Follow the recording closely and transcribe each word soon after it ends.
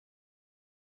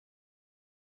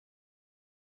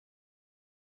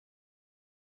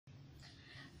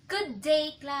Good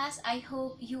day, class. I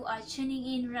hope you are tuning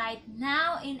in right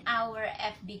now in our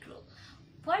FB group.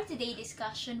 For today's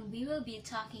discussion, we will be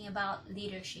talking about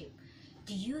leadership.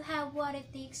 Do you have what it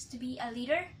takes to be a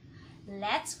leader?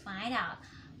 Let's find out.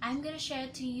 I'm gonna share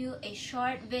to you a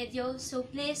short video, so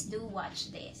please do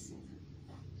watch this.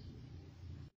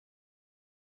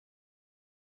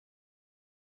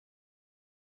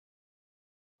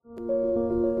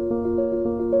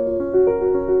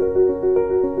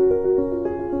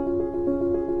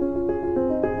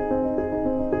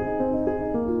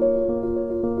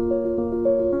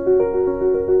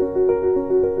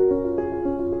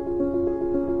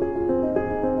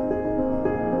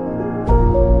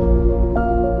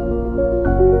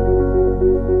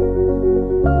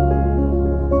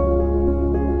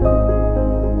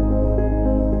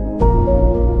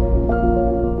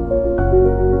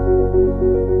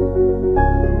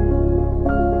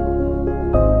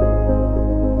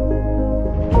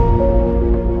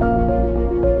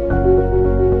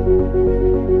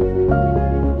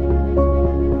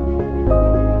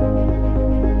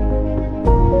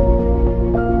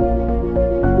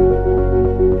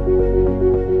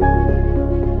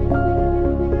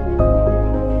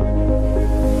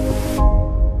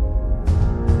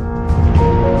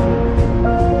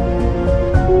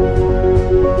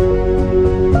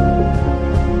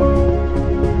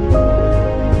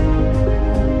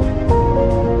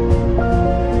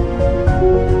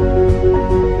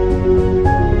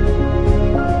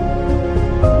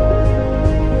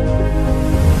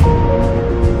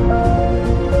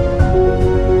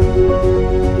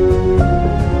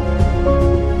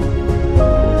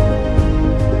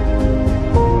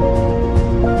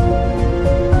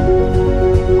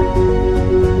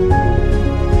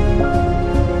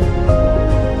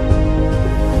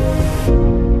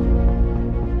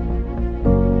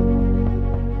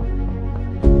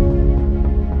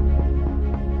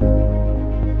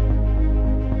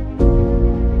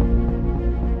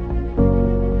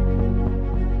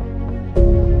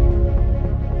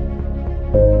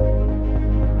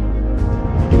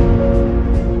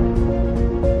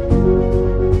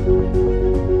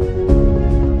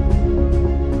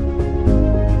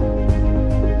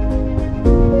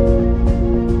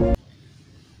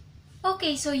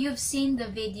 Okay, so you've seen the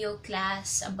video,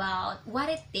 class, about what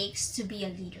it takes to be a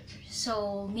leader.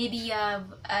 So maybe you have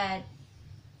an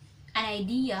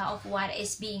idea of what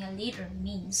is being a leader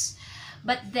means.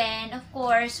 But then, of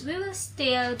course, we will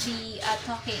still be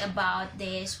talking about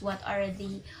this. What are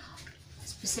the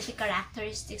specific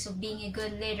characteristics of being a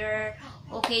good leader?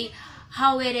 Okay,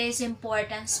 how it is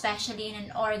important, especially in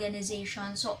an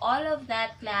organization. So all of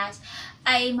that, class,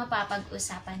 ay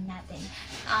mapapag-usapan natin.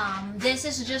 This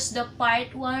is just the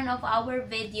part 1 of our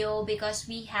video because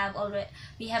we have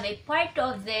a part 2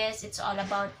 of this. It's all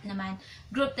about naman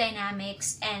group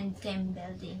dynamics and team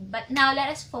building. But now let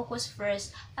us focus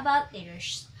first about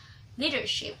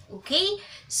leadership. Okay,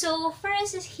 so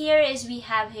first we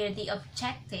have here the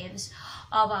objectives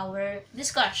of our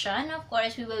discussion. Of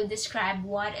course, we will describe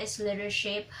what is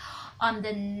leadership,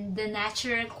 the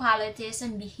natural qualities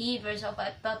and behaviors of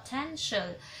a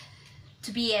potential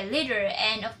to be a leader,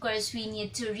 and of course we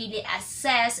need to really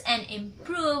assess and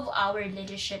improve our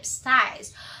leadership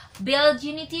styles, build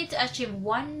unity to achieve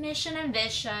one mission and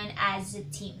vision as a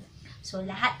team. So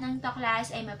lahat ng to, class,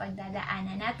 ay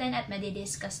mapagdadaanan natin at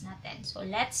madidiscuss natin. So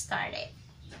let's start it.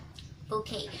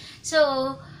 Okay,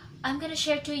 so I'm gonna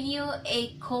share to you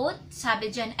a quote.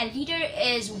 Sabi dyan, a leader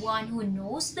is one who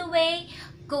knows the way,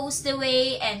 goes the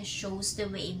way, and shows the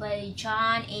way, by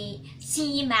John A.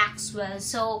 C. Maxwell.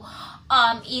 So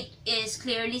it is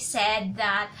clearly said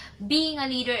that being a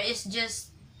leader is just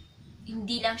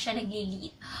hindi lang siya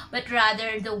nagli-lead, but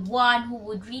rather the one who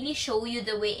would really show you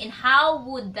the way. And how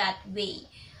would that way?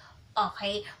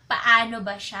 Okay, paano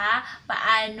ba siya?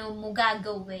 Paano mo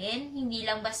gagawin? Hindi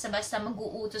lang basta-basta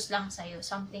mag-uutos lang sa'yo.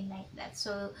 Something like that.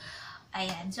 So,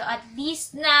 ayan. So, at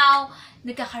least now,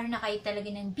 nagkakaroon na kayo talaga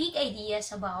ng big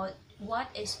ideas about what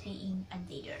is being a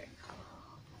leader.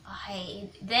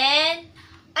 Okay, then,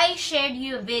 I shared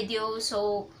you a video.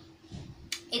 So,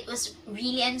 it was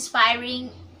really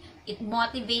inspiring. It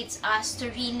motivates us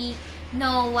to really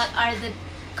know what are the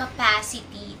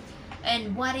capacity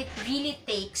and what it really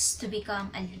takes to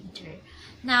become a leader.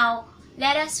 Now,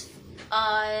 let us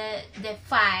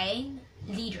define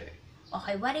leader.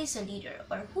 Okay, what is a leader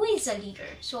or who is a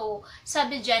leader? So,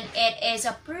 sabi dyan, it is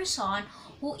a person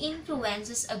who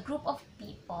influences a group of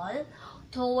people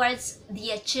towards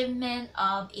the achievement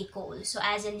of a goal. So,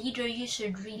 as a leader, you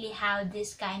should really have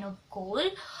this kind of goal.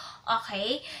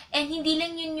 Okay? And hindi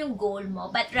lang yun yung goal mo,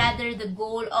 but rather the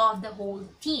goal of the whole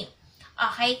team.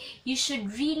 Okay? You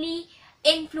should really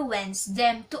influence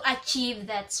them to achieve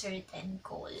that certain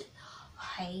goal.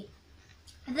 Okay?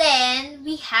 Then,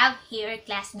 we have here,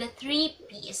 class, the 3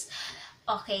 P's.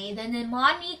 Okay, the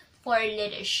mnemonic for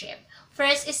leadership.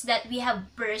 First is that we have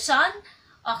person.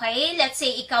 Okay, let's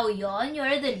say ikaw yon,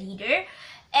 you're the leader.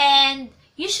 And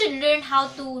you should learn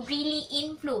how to really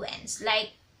influence.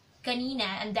 Like,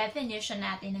 kanina, ang definition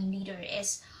natin ng leader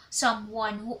is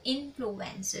someone who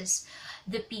influences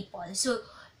the people. So,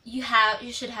 you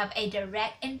should have a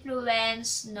direct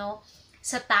influence, no,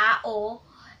 sa tao.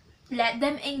 Let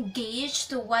them engage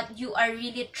to what you are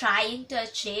really trying to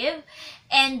achieve,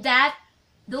 and that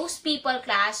those people,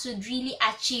 class, should really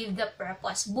achieve the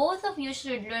purpose. Both of you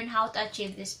should learn how to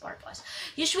achieve this purpose.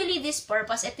 Usually, this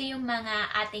purpose, ito yung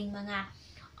ating mga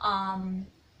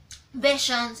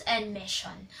visions and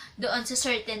mission doon sa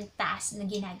certain task na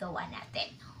ginagawa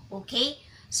natin. Okay?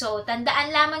 So,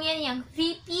 tandaan lamang yan yung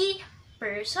 3P,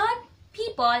 person,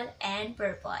 people, and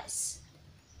purpose.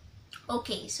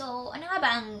 Okay, so ano nga ba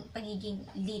ang pagiging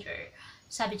leader?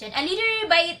 Sabi dyan, a leader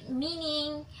by its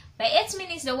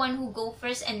meaning is the one who go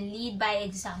first and lead by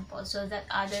example so that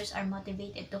others are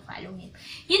motivated to follow him.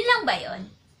 Yun lang ba yun?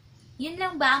 Yun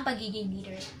lang ba ang pagiging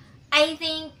leader? I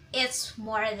think it's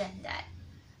more than that.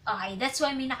 Okay, that's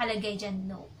why may nakalagay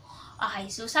dyan, no. Okay,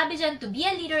 so sabi dyan, to be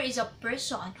a leader is a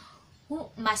person who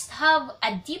must have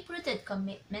a deep-rooted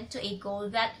commitment to a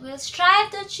goal that will strive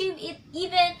to achieve it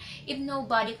even if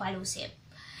nobody follows him.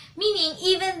 Meaning,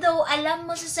 even though alam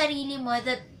mo sa sarili mo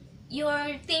that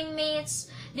your teammates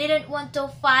didn't want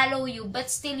to follow you, but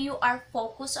still you are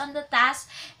focused on the task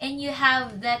and you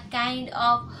have that kind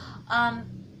of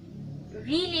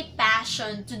really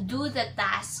passion to do the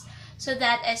task. So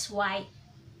that is why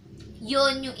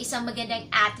yun yung isang magandang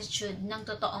attitude ng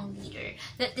totoong leader.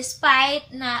 That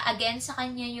despite na against sa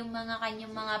kanya yung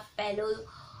kanyang mga fellow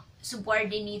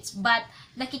subordinates, but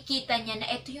nakikita niya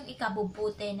na ito yung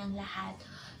ikabubuti ng lahat.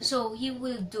 So, he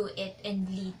will do it and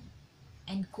lead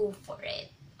and go for it.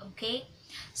 Okay?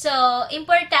 So,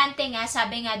 importante nga,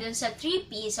 sabi nga dun sa 3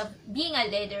 P's of being a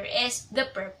leader is the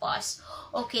purpose.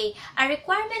 Okay? A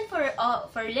requirement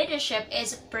for leadership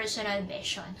is personal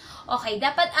vision. Okay?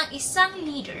 Dapat ang isang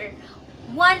leader,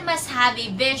 one must have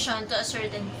a vision to a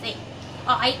certain thing.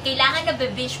 Okay? Kailangan na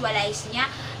visualize niya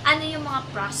ano yung mga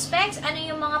prospects, ano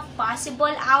yung mga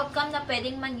possible outcome na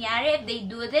pwedeng mangyari if they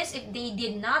do this, if they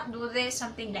did not do this,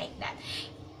 something like that.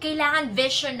 Kailangan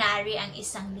visionary ang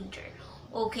isang leader.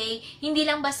 Okay? Hindi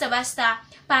lang basta-basta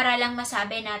para lang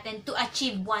masabi natin to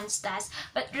achieve one's task,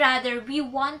 but rather we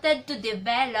wanted to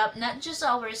develop not just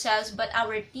ourselves but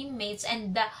our teammates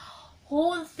and the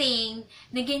whole thing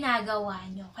na ginagawa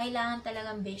nyo. Kailangan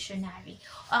talagang visionary.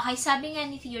 Okay, sabi nga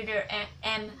ni Theodore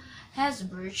M.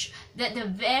 Hesburch that the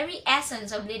very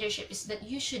essence of leadership is that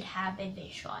you should have a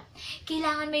vision.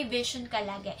 Kailangan may vision ka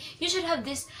lagi. You should have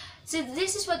this. So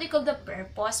this is what we call the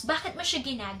purpose. Bakit mo siya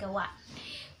ginagawa?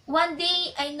 One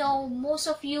day, I know most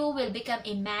of you will become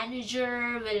a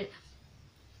manager,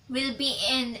 will be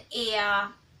in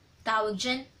a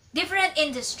different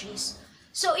industries.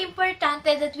 So,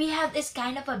 importante that we have this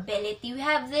kind of ability. We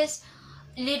have this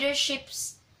leadership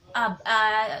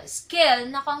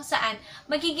skill na kung saan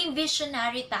magiging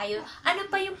visionary tayo. Ano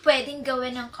pa yung pwedeng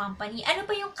gawin ng company? Ano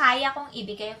pa yung kaya kong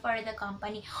ibigay for the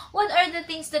company? What are the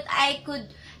things that I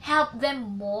could help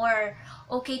them more,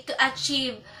 okay, to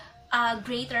achieve a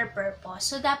greater purpose?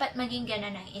 So, dapat maging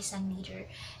ganun ang isang leader.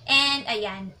 And,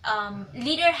 ayan,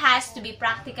 leader has to be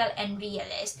practical and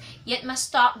realist, yet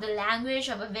must talk the language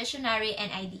of a visionary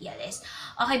and idealist.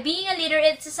 Okay, being a leader,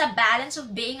 it's just a balance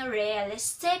of being a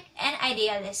realistic and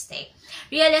idealistic.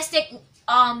 Realistic,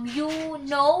 you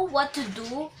know what to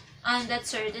do on that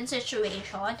certain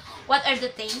situation, what are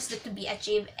the things that to be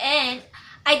achieved, and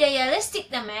idealistic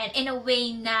naman in a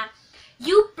way na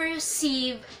you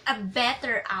perceive a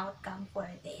better outcome for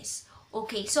this.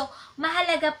 Okay, so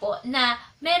mahalaga po na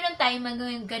meron tayong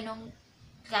mga ganong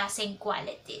klaseng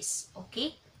qualities.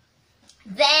 Okay?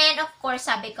 Then, of course,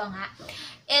 sabi ko nga,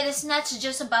 it is not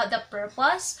just about the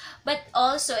purpose, but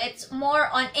also it's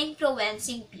more on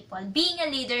influencing people. Being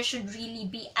a leader should really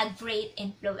be a great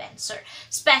influencer,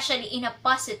 especially in a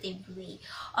positive way.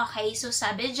 Okay, so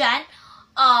sabi dyan,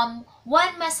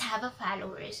 one must have a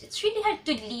followers. It's really hard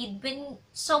to lead when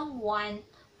someone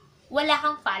wala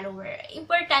kang follower.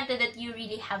 Importante that you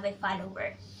really have a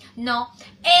follower, no?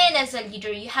 And as a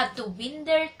leader, you have to win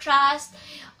their trust.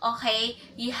 Okay?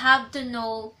 You have to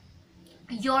know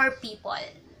your people.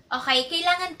 Okay?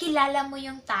 Kailangan kilala mo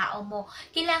yung tao mo.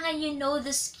 Kailangan you know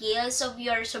the skills of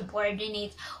your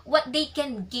subordinates, what they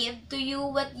can give to you,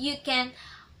 what you can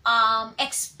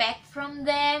expect from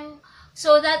them.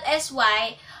 So that is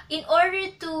why, in order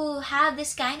to have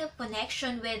this kind of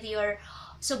connection with your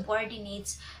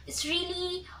subordinates, it's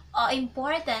really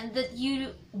important that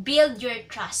you build your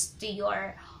trust to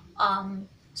your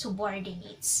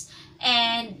subordinates.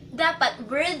 And dapat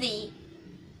worthy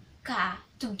ka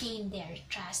to gain their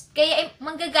trust. Kaya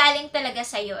manggagaling talaga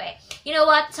sa'yo eh. You know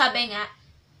what? Sabi nga,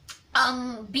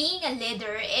 being a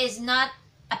leader is not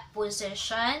a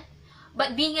position,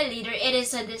 but being a leader, it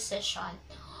is a decision.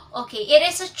 Okay, it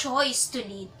is a choice to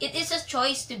lead. It is a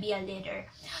choice to be a leader.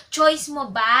 Choice mo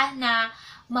ba na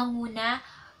manguna?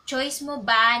 Choice mo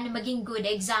ba na maging good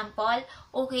example?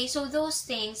 Okay, so those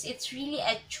things, it's really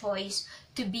a choice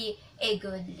to be a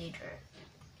good leader.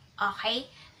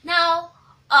 Okay? Now,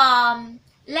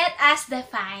 let us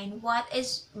define what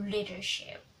is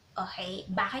leadership. Okay?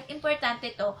 Bakit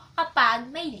importante to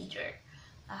kapag may leader?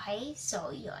 Okay?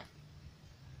 So, yun.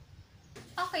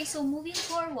 Okay, so moving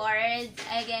forward,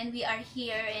 again, we are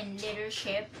here in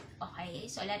leadership. Okay,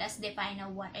 so let us define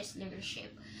now what is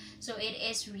leadership. So it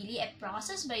is really a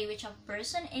process by which a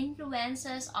person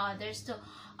influences others to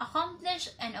accomplish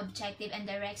an objective and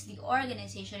directs the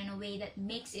organization in a way that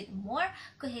makes it more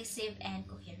cohesive and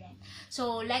coherent.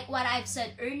 So like what I've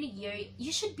said earlier,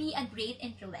 you should be a great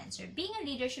influencer. Being a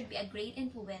leader should be a great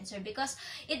influencer because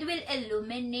it will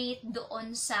illuminate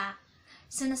doon sa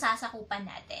nasasakupan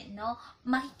natin, no?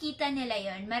 Makikita nila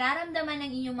yon, mararamdaman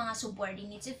ng inyong mga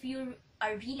subordinates if you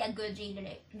are really a good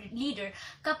leader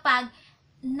kapag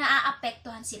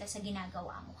naaapektuhan sila sa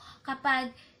ginagawa mo.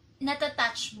 Kapag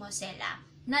natatouch mo sila,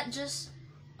 not just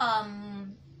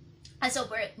as a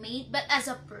workmate, but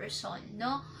as a person,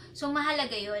 no? So,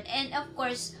 mahalaga yon. And of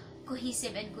course,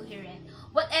 cohesive and coherent.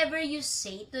 Whatever you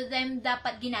say to them,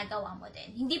 dapat ginagawa mo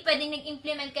din. Hindi pwedeng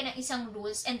nag-implement ka ng isang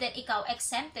rules and then ikaw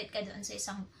exempted ka doon sa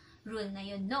isang rule na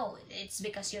yun. No, it's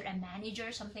because you're a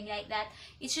manager, something like that.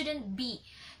 It shouldn't be.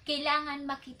 Kailangan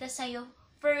makita sa'yo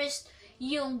first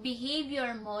yung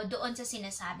behavior mo doon sa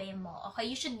sinasabi mo. Okay?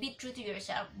 You should be true to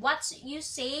yourself. What you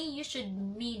say, you should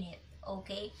mean it.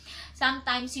 Okay?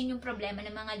 Sometimes yun yung problema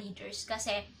ng mga leaders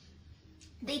kasi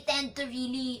they tend to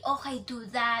really, okay, do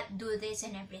that, do this,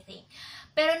 and everything.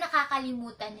 Pero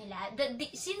nakakalimutan nila that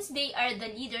since they are the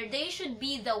leader, they should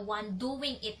be the one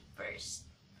doing it first.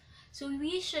 So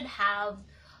we should have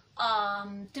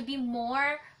to be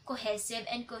more cohesive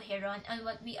and coherent on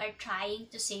what we are trying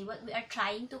to say, what we are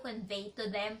trying to convey to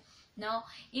them. No,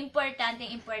 importante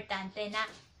na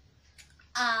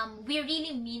we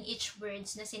really mean each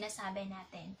words na sinasabi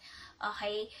natin.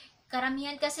 Okay?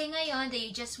 Karamihan kasi ngayon,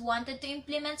 they just wanted to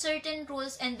implement certain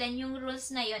rules and then yung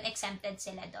rules na yon exempted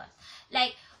sila doon.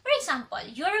 Like, for example,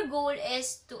 your goal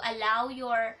is to allow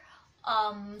your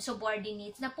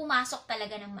subordinates na pumasok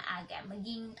talaga ng maaga.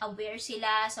 Maging aware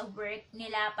sila sa work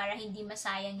nila para hindi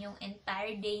masayang yung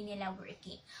entire day nila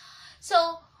working.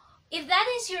 So, if that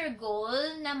is your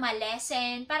goal na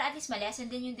malesen, para at least malesen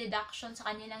din yung deduction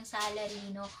sa kanilang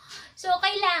salary, no? So,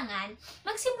 kailangan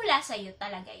magsimula sa'yo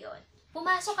talaga yon.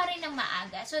 Pumasok ka rin ng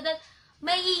maaga so that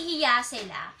mahihiya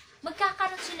sila.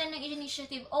 Magkakaroon sila ng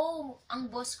initiative, oh, ang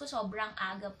boss ko sobrang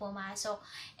aga pumasok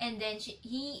and then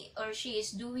he or she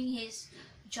is doing his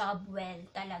job well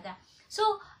talaga.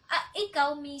 So,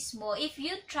 ikaw mismo, if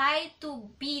you try to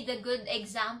be the good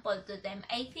example to them,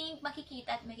 I think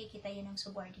makikita yun ng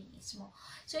subordinates mo.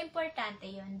 So, importante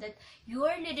yun that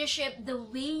your leadership, the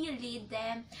way you lead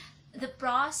them, the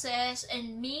process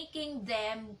and making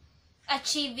them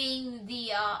achieving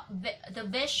the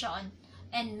vision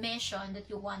and mission that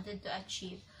you wanted to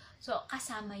achieve. So,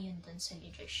 kasama yun dun sa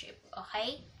leadership.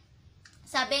 Okay?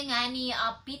 Sabi nga ni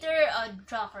Peter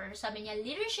Drucker, sabi niya,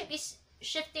 leadership is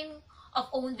shifting of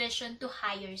own vision to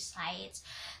higher heights,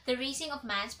 the raising of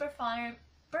man's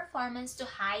performance to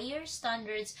higher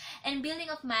standards, and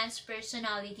building of man's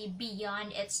personality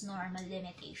beyond its normal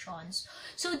limitations.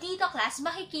 So dito, class,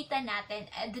 makikita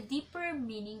natin the deeper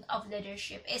meaning of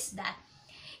leadership is that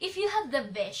if you have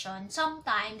the vision,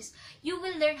 sometimes you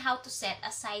will learn how to set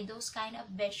aside those kind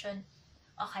of vision.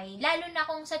 Okay? Lalo na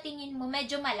kung sa tingin mo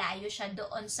medyo malayo siya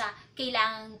doon sa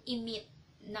kailangang i-meet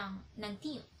ng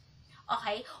team.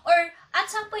 Okay? Or at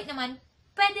some point naman,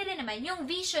 pwede rin naman, yung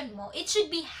vision mo, it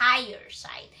should be higher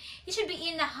side. It should be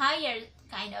in a higher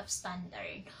kind of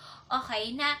standard.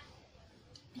 Okay? Na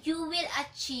you will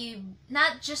achieve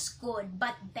not just good,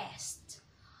 but best.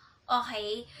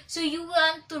 Okay? So, you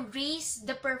want to raise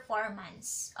the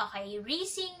performance. Okay?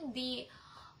 Raising the,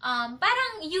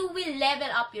 parang you will level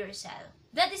up yourself.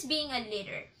 That is being a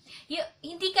leader.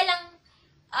 Hindi ka lang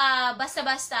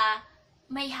basta-basta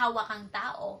may hawak kang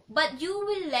tao. But you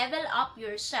will level up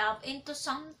yourself into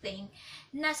something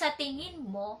na sa tingin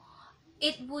mo,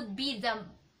 it would be the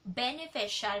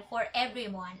beneficial for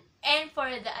everyone and for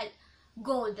the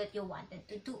goal that you wanted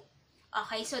to do.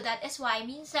 Okay, so that is why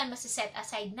minsan masiset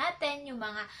aside natin yung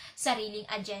mga sariling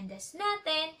agendas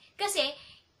natin kasi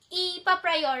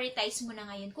ipa-prioritize mo na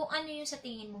ngayon kung ano yung sa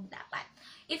tingin mong dapat.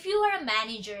 If you are a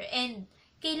manager and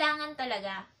kailangan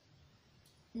talaga,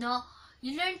 no,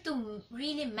 you learn to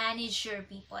really manage your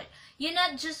people. You're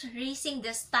not just raising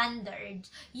the standards.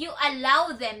 You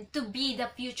allow them to be the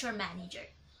future manager.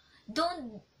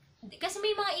 Kasi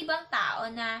may mga ibang tao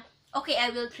na, okay,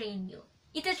 I will train you.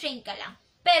 Ita-train ka lang.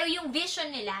 Pero yung vision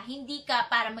nila, hindi ka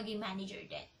para maging manager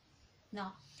din.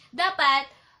 No?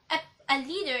 Dapat, a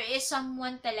leader is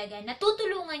someone talaga na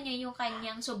tutulungan niya yung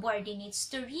kanyang subordinates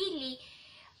to really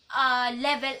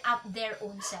level up their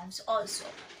own selves also.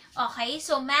 Okay?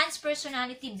 So, man's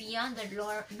personality beyond the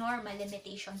normal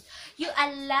limitations. You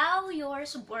allow your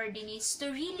subordinates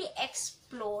to really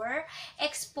explore,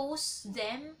 expose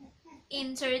them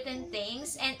in certain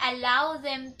things, and allow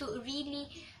them to really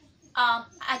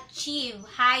achieve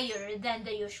higher than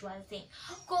the usual thing.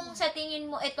 Kung sa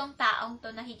tingin mo itong taong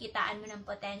to nakikitaan mo ng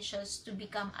potentials to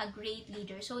become a great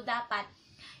leader, so dapat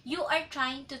you are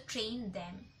trying to train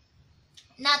them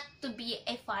not to be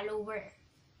a follower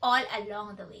all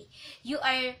along the way. You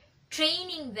are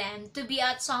training them to be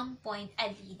at some point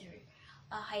a leader.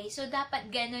 Okay, so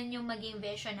dapat ganun yung maging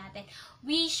vision natin.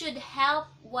 We should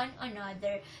help one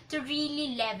another to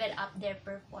really level up their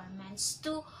performance,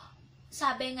 to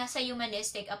sabi nga sa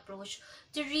humanistic approach,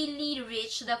 to really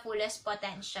reach the fullest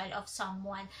potential of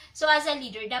someone. So, as a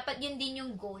leader, dapat yun din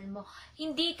yung goal mo.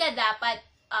 Hindi ka dapat,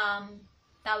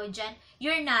 tawag dyan,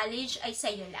 your knowledge ay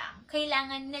sa'yo lang.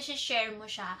 Kailangan na share mo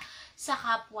siya sa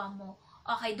kapwa mo.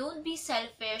 Okay, don't be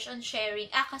selfish on sharing.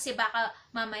 Kasi baka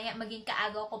mamaya maging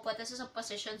kaagaw ko po sa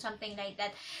position, something like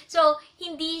that. So,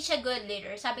 hindi siya good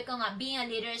leader. Sabi ko nga, being a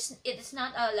leader, it is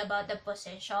not all about the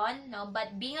position, no?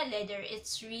 But being a leader,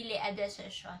 it's really a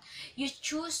decision. You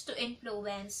choose to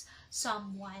influence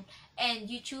someone, and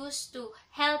you choose to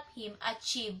help him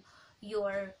achieve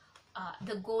your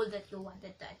the goal that you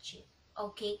wanted to achieve.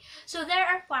 Okay? So, there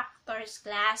are factors,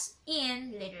 class,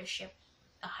 in leadership.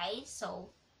 Okay?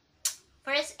 So,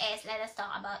 first is, let us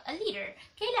talk about a leader.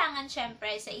 Kailangan,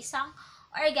 syempre, sa isang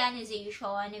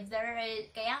organization, if there is,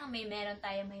 kaya may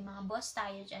mga boss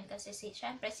tayo dyan, kasi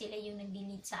syempre, sila yung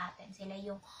nag-lead sa atin. Sila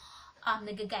yung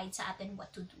nag-guide sa atin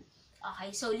what to do. Okay,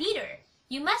 so leader,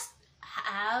 you must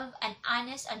have an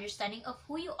honest understanding of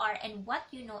who you are and what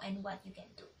you know and what you can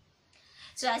do.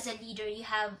 So as a leader,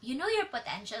 you know your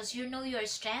potentials, you know your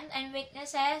strengths and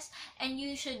weaknesses, and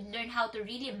you should learn how to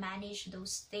really manage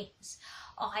those things.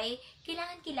 Okay?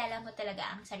 Kailangan kilala mo talaga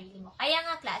ang sarili mo. Kaya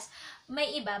nga, class,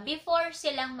 may iba, before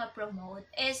silang ma-promote,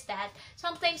 is that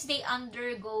sometimes they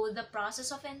undergo the process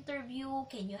of interview.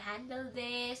 Can you handle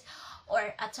this?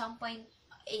 Or at some point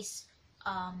is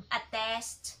a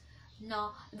test,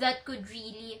 no, that could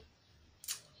really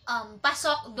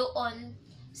pasok doon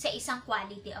sa isang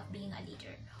quality of being a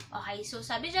leader. Okay? So,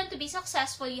 sabi dyan, to be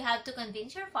successful, you have to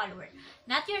convince your follower,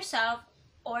 not yourself,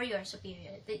 or your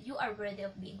superior, that you are worthy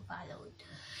of being followed.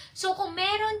 So, kung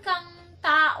meron kang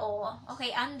tao,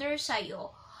 okay, under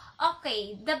sa'yo,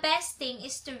 okay, the best thing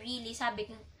is to really,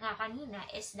 sabi ko nga kanina,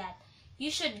 is that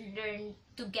you should learn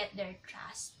to get their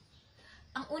trust.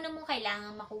 Ang una mong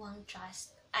kailangan makuhang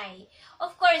trust ay,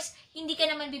 of course, hindi ka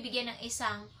naman bibigyan ng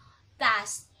isang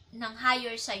task ng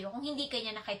higher sa'yo kung hindi ka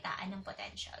niya nakitaan ng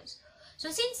potentials.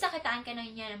 So, since nakitaan ka na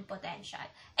niya ng potential,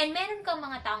 and meron kang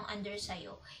mga taong under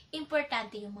sa'yo,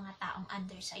 importante yung mga taong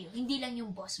under sa'yo. Hindi lang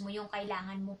yung boss mo yung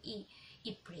kailangan mong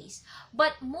i-praise.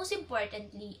 But most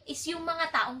importantly, is yung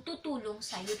mga taong tutulong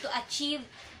sa'yo to achieve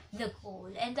the goal.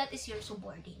 And that is your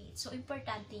subordinate. So,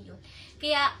 importante yun.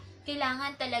 Kaya,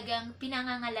 kailangan talagang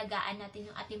pinangangalagaan natin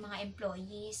yung ating mga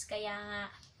employees. Kaya nga,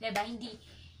 diba,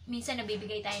 minsan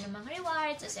nabibigay tayo ng mga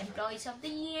rewards as employees of the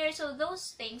year. So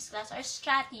those things, class, are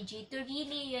strategy to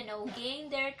really,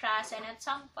 gain their trust, and at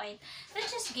some point, not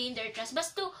just gain their trust,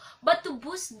 but to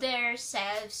boost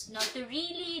themselves, to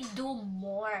really do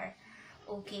more,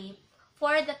 okay,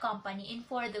 for the company and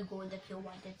for the goal that you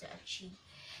wanted to achieve.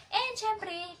 And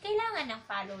syempre, kailangan ng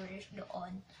followers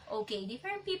doon. Okay,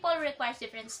 different people requires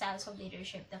different styles of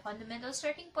leadership. The fundamental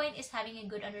starting point is having a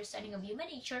good understanding of human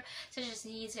nature, such as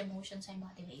needs, emotions, and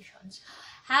motivations.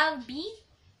 Have, be,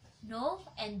 know,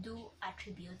 and do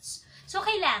attributes. So,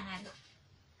 kailangan,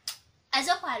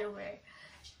 as a follower,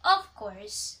 of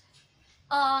course,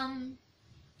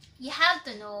 you have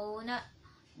to know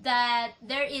that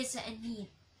there is a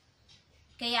need.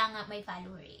 Kaya nga may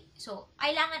follower. So,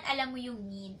 kailangan alam mo yung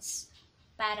needs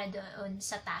para doon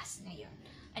sa task ngayon.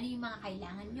 Ano yung mga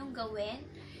kailangan nyong gawin?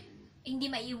 hindi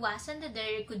maiiwasan that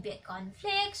there could be a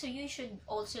conflict. So you should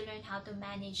also learn how to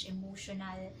manage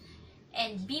emotional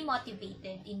and be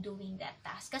motivated in doing that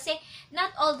task. Kasi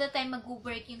not all the time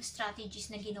mag-work yung strategies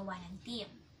na ginawa ng team.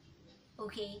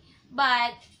 Okay?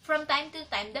 But from time to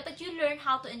time, dapat you learn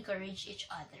how to encourage each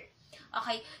other.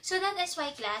 Okay? So that is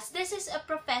why, class, this is a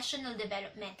professional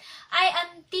development. I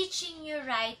am teaching you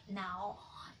right now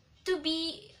to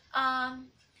be,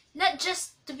 not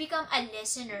just to become a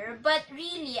listener, but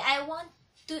really, I want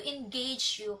to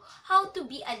engage you how to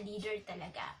be a leader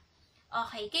talaga.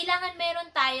 Okay, kailangan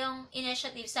meron tayong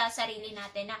initiative sa sarili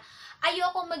natin na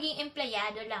ayoko maging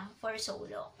empleyado lang for so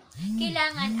long.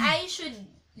 Kailangan, I should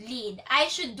lead.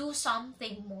 I should do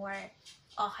something more.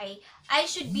 Okay? I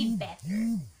should be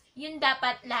better. Yun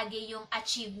dapat lagi yung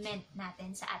achievement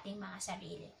natin sa ating mga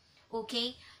sarili.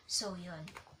 Okay? So, yun.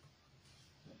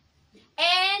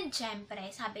 And, syempre,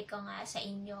 sabi ko nga sa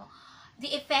inyo,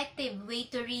 the effective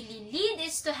way to really lead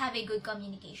is to have a good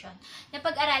communication.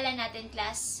 Napag-aralan natin,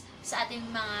 class, sa ating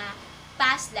mga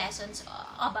past lessons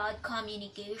about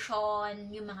communication,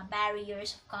 yung mga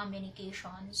barriers of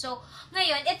communication. So,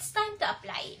 ngayon, it's time to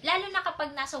apply. Lalo na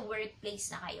kapag nasa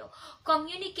workplace na kayo.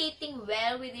 Communicating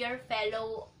well with your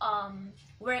fellow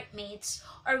workmates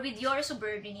or with your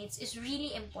subordinates is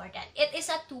really important. It is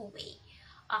a two-way.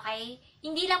 Okay?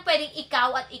 Hindi lang pwedeng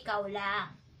ikaw at ikaw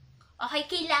lang. Okay?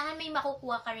 Kailangan may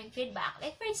makukuha ka rin feedback.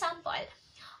 Like, for example,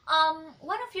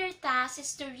 one of your tasks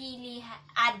is to really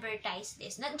advertise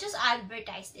this. Not just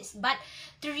advertise this, but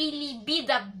to really be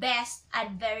the best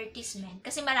advertisement.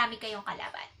 Kasi marami kayong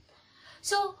kalaban.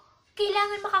 So,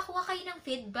 kailangan makakuha kayo ng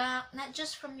feedback, not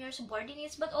just from your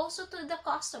subordinates, but also to the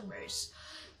customers.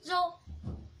 So,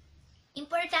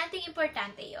 importante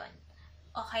yon.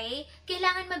 Okay?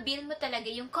 Kailangan ma-build mo talaga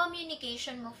yung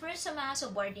communication mo first sa mga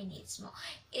subordinates mo.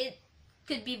 It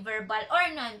could be verbal or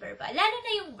non-verbal. Lalo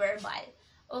na yung verbal.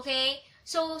 Okay?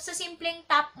 So, sa simpleng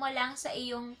tap mo lang sa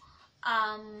iyong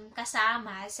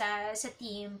kasama sa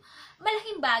team,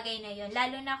 malaking bagay na yon.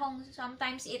 Lalo na kung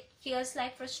sometimes it feels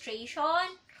like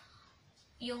frustration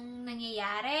yung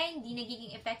nangyayari, hindi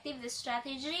nagiging effective the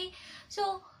strategy.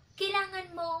 So,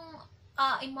 kailangan mong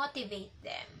i-motivate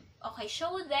them. Okay?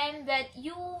 Show them that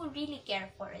you really care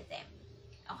for them.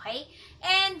 Okay?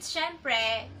 And,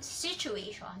 syempre,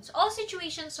 situations. All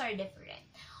situations are different.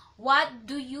 What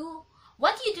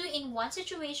you do in one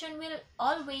situation will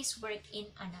always work in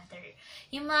another.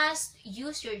 You must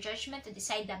use your judgment to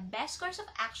decide the best course of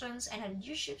actions and a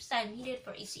leadership style needed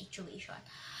for each situation.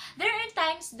 There are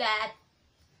times that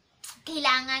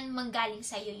kailangan manggaling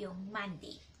sa'yo yung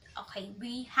mandate. Okay,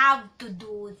 we have to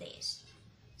do this.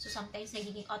 So, sometimes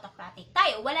nagiging autocratic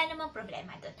tayo. Wala namang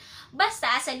problema dun. Basta,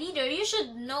 as a leader, you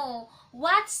should know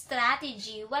what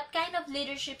strategy, what kind of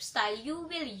leadership style you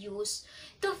will use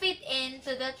to fit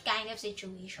into that kind of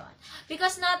situation.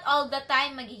 Because not all the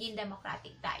time magiging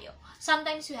democratic tayo.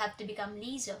 Sometimes we have to become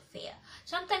laissez-faire.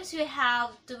 Sometimes we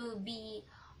have to be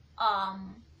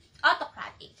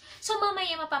autocratic. So,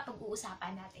 mamaya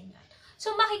mapapag-uusapan natin yun.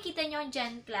 So, makikita nyo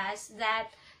dyan, class,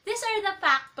 that these are the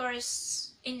factors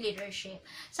in leadership.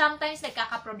 Sometimes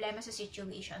nagkakaproblema sa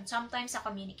situation, sometimes sa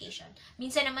communication,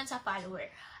 minsan naman sa follower.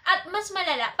 At mas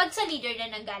malala, pag sa leader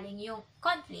na nanggaling yung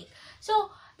conflict. So,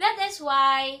 that is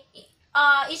why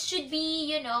it should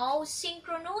be,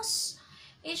 synchronous.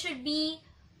 It should be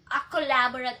a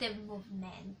collaborative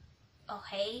movement.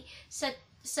 Okay? Sa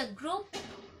group,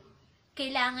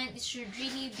 kailangan it should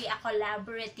really be a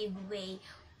collaborative way,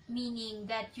 meaning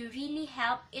that you really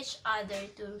help each other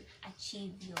to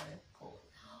achieve your goal.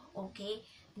 Okay?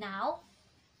 Now,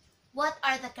 what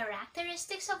are the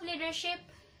characteristics of leadership?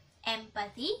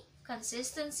 Empathy,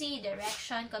 consistency,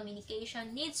 direction,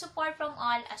 communication, need support from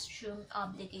all, assume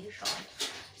obligation.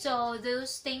 So,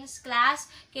 those things, class,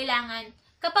 kailangan,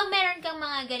 kapag meron kang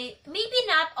mga ganit, maybe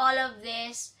not all of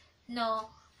this,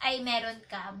 ay meron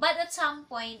ka. But at some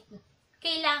point,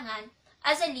 kailangan,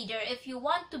 as a leader, if you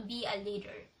want to be a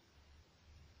leader,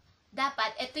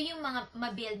 dapat, ito yung mga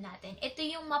ma-build natin. Ito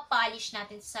yung ma-polish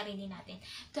natin sa sarili natin.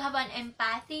 To have an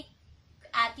empathic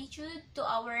attitude to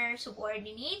our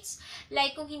subordinates.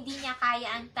 Like, kung hindi niya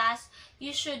kaya ang task,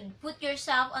 you should put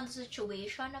yourself on the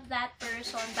situation of that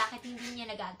person. Bakit hindi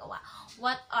niya nagagawa?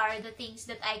 What are the things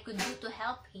that I could do to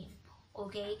help him?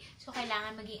 Okay? So,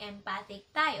 kailangan maging empathic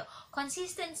tayo.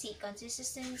 Consistency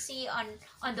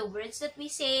on the words that we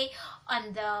say,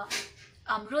 on the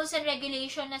rules and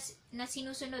regulation na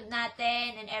sinusunod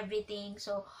natin and everything.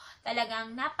 So,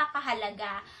 talagang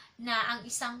napakahalaga na ang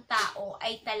isang tao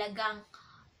ay talagang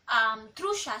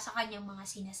true siya sa kanyang mga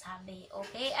sinasabi.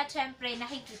 Okay? At syempre,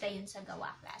 nakikita yun sa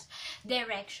gawa, class.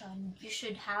 Direction. You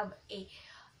should have a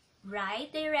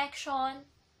right direction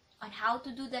on how to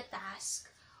do the task.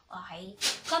 Okay?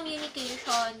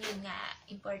 Communication, yun nga,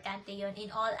 importante yun.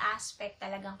 In all aspect,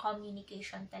 talagang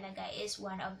communication talaga is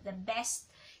one of the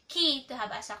best key to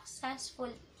have a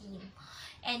successful team.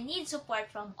 And need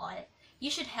support from all. You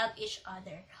should help each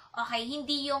other. Okay?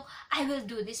 Hindi yung, I will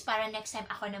do this para next time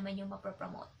ako naman yung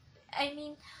mapropromote. I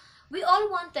mean, we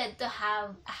all wanted to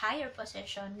have a higher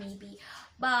position maybe,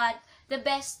 but the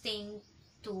best thing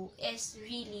too is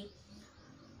really,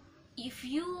 if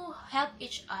you help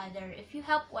each other, if you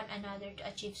help one another to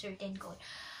achieve certain goal,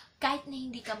 kahit na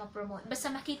hindi ka ma-promote,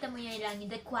 basta makita mo yun lang,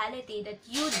 the quality that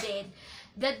you did,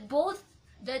 that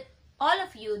all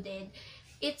of you did,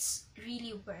 it's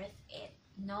really worth it,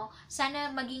 no? Sana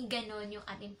maging ganon yung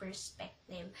ating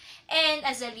perspective. And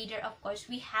as a leader, of course,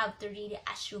 we have to really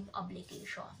assume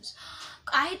obligations.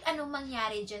 Kahit anong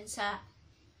mangyari dyan sa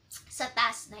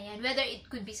task na yan, whether it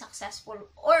could be successful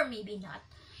or maybe not,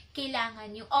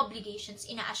 kailangan yung obligations,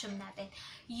 ina-assume natin.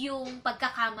 Yung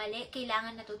pagkakamali,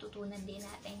 kailangan natututunan din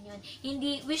natin yun.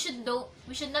 Hindi, we should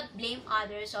not blame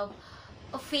others of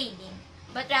failing.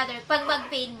 But rather, pag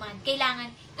mag-fail man,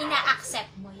 kailangan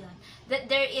ina-accept mo yun. That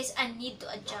there is a need to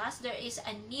adjust, there is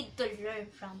a need to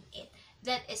learn from it.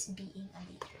 That is being a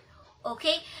leader.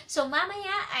 Okay? So,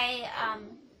 mamaya ay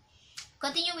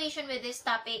continuation with this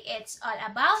topic. It's all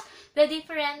about the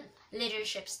different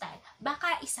leadership style.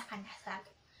 Baka isa ka na sa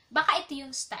baka ito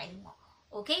yung style mo.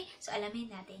 Okay? So,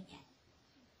 alamin natin yan.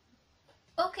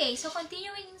 Okay, so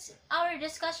continuing our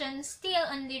discussion still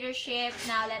on leadership,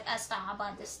 now let us talk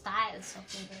about the styles of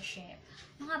leadership.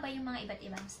 Ano nga ba yung mga iba't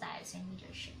ibang styles in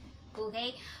leadership?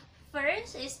 Okay?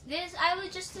 First is this, I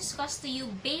will just discuss to you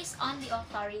based on the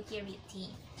authority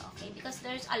routine. Okay? Because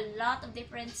there's a lot of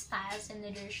different styles in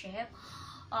leadership.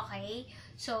 Okay?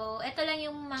 So, ito lang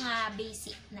yung mga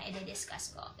basic na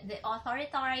i-discuss ko. The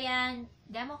authoritarian,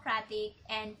 democratic,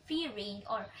 and free reign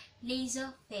or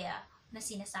laissez-faire na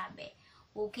sinasabi.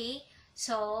 Okay?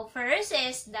 So, first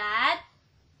is that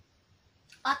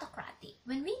autocratic.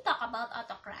 When we talk about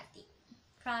autocratic,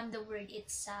 from the word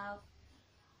itself,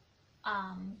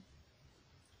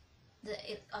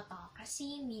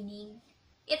 autocracy meaning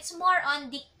it's more on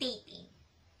dictating.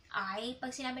 Okay?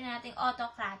 Pag sinabi na natin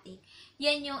autocratic,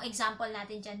 yan yung example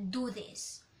natin dyan, do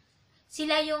this.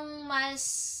 Sila yung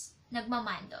mas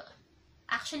nagmamando.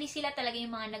 Actually, sila talaga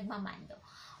yung mga nagmamando.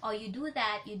 Oh, you do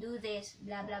that, you do this,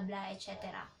 blah, blah, blah,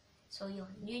 etc. So, yun.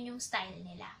 Yun yung style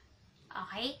nila.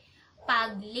 Okay?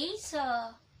 Pag laissez-faire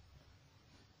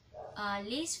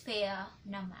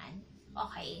naman,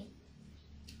 okay,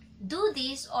 do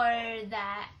this or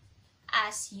that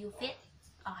as you fit.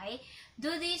 Okay?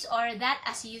 Do this or that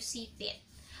as you see fit.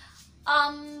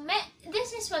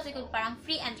 This is what we call parang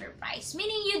free enterprise.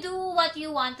 Meaning you do what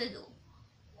you want to do.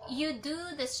 You do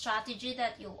the strategy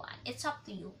that you want. It's up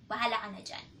to you. Bahala ka na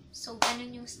dyan. So,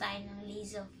 ganun yung style ng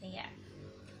laissez-faire.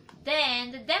 Then,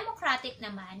 the democratic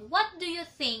naman, what do you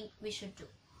think we should do?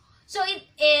 So, it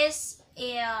is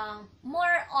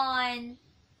more on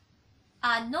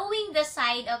knowing the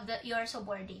side of your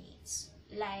subordinates.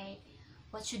 Like,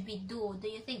 what should we do? Do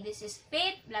you think this is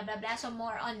fit? Blah, blah, blah. So,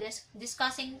 more on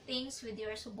discussing things with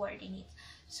your subordinates.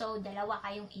 So, dalawa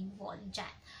kayong involved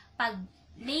dyan. Pag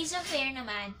laissez-faire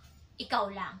naman, ikaw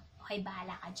lang. Okay,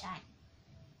 bahala ka dyan.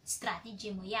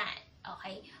 Strategy mo yan.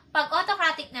 Okay? Pag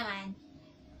autocratic naman,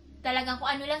 talagang kung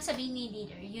ano lang sabihin ni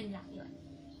leader, yun lang yun.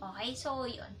 Okay? So,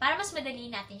 yun. Para mas madali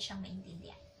natin siyang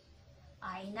maintindihan.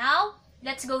 Okay, now,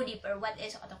 let's go deeper. What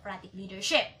is autocratic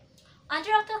leadership?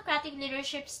 Under autocratic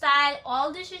leadership style,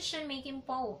 all decision-making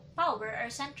power are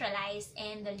centralized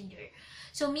in the leader.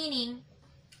 So, meaning,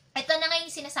 ito na nga yung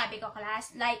sinasabi ko,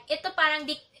 class. Like, ito parang,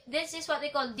 this is what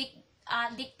we call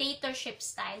dictatorship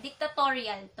style.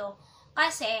 Dictatorial to.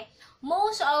 Kasi,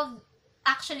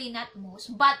 actually not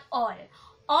most, but all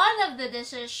of the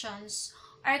decisions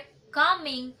are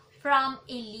coming from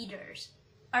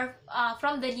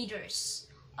from the leaders.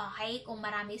 Okay? Kung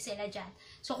marami sila dyan.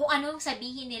 So, kung anong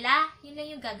sabihin nila, yun lang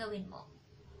yung gagawin mo.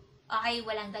 Okay?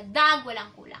 Walang dagdag,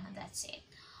 walang kulang. That's it.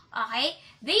 Okay?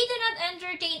 They do not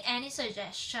entertain any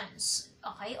suggestions.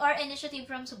 Okay? Or initiative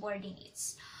from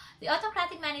subordinates. The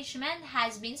autocratic management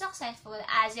has been successful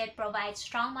as it provides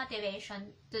strong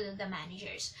motivation to the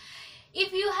managers.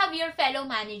 If you have your fellow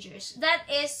managers, that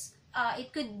is,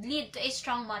 it could lead to a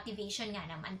strong motivation nga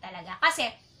naman talaga. Kasi,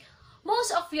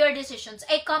 most of your decisions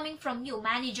ay coming from you,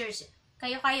 managers.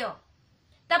 Kayo.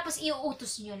 Tapos,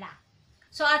 iuutos nyo lang.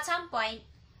 So, at some point,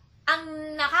 ang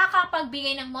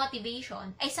nakakapagbigay ng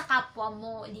motivation ay sa kapwa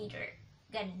mo leader.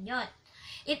 Ganun yun.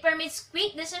 It permits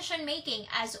quick decision-making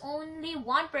as only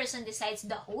one person decides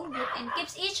the whole group and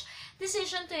keeps each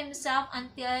decision to himself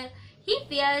until he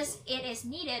feels it is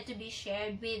needed to be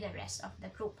shared with the rest of the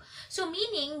group. So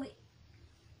meaning,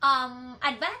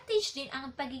 advantage din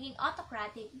ang pagiging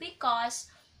autocratic because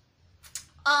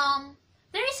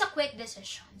there is a quick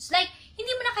decisions. Like, hindi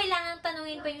mo na kailangan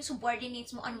tanungin pa yung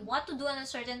subordinates mo on what to do on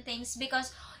certain things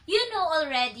because you know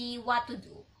already what to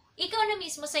do. Ikaw na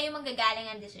mismo sa'yo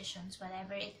manggagaling ang decisions,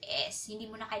 whatever it is. Hindi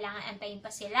mo na kailangan antayin pa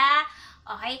sila.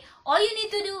 Okay? All you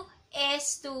need to do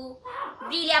is to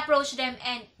really approach them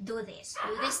and do this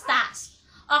task.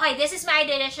 Okay, this is my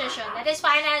decision. That is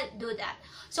final, do that.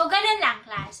 So, ganun lang,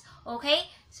 class. Okay?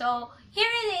 So,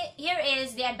 here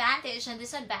is the advantage and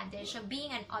disadvantage of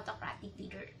being an autocratic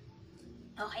leader.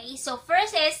 Okay? So,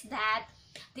 first is that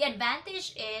the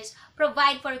advantage is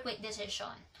provide for quick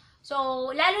decision. So,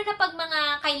 lalo na pag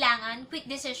mga kailangan, quick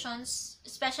decisions,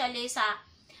 especially sa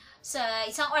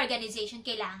isang organization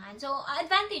kailangan. So,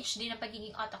 advantage din ng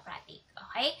pagiging autocratic.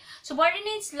 Okay?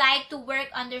 Subordinates like to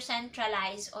work under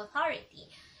centralized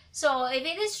authority. So, if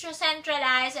it is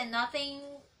centralized and nothing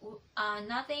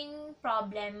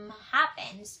problem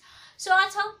happens, so at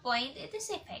some point, it is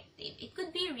effective. It could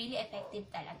be really effective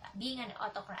talaga, being an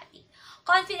autocratic.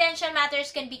 Confidential matters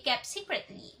can be kept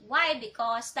secretly. Why?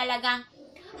 Because talagang,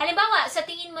 halimbawa, sa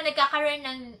tingin mo nagkakaroon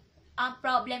ng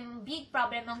big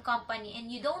problem ng company and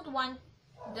you don't want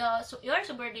your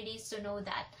subordinates to know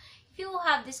that. If you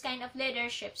have this kind of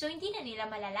leadership, so hindi na nila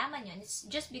malalaman yun. It's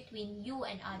just between you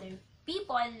and other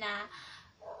people na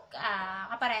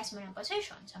kaparehas mo ng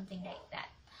position, something like that.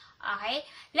 Okay?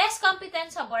 Less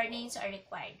competent subordinates are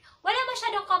required. Wala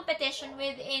masyadong competition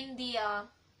within the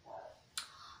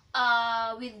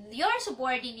with your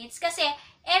subordinates kasi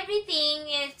everything,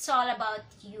 it's all about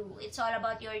you. It's all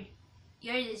about your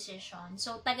decision.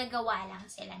 So, tagagawa lang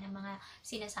sila ng mga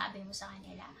sinasabi mo sa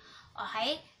kanila.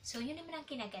 Okay? So, yun naman ang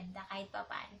kinaganda kahit pa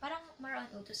paano. Parang more on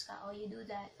utos ka, oh, you do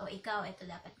that, oh, ikaw, ito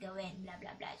dapat gawin, blah,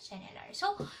 blah, blah, etc.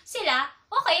 So, sila,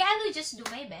 okay, I will just do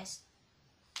my best.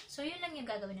 So, yun lang yung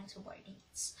gagawin ng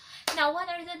subordinates. Now, what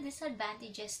are the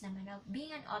disadvantages naman of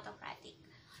being an autocratic?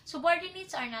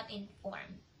 Subordinates are not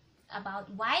informed about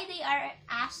why they are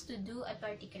asked to do a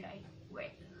particular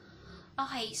work.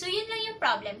 Okay, so yun lang yung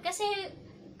problem. Kasi,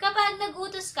 kapag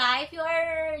nag-utos ka, if you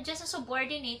are just a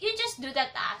subordinate, you just do the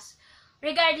task.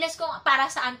 Regardless kung para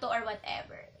saan to or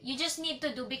whatever. You just need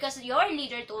to do because your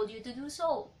leader told you to do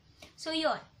so. So,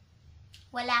 yun.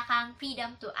 Wala kang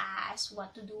freedom to ask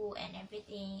what to do and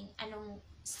everything. Anong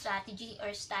strategy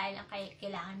or style ang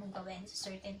kailangan mong gawin sa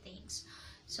certain things.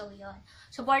 So, yun.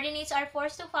 Subordinates are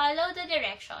forced to follow the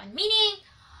direction. Meaning,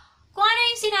 kung ano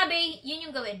yung sinabi, yun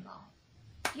yung gawin mo.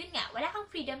 Yun nga, wala kang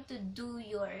freedom to do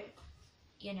your,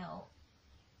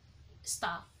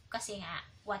 stuff. Kasi nga,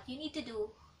 what you need to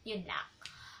do, yun lang.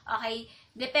 Okay?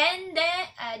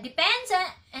 Depends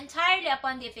entirely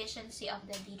upon the efficiency of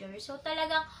the leader. So,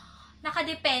 talagang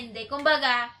nakadepende.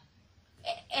 Kumbaga,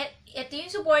 ito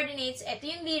yung subordinates, ito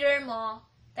yung leader mo,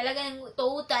 talagang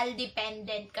total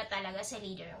dependent ka talaga sa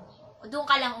leader mo. Doon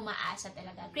ka lang umaasa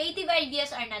talaga. Creative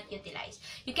ideas are not utilized.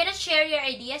 You cannot share your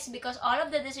ideas because all of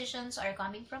the decisions are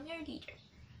coming from your leader.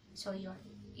 So, yun.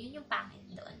 Yun yung pangit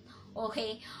doon.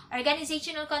 Okay?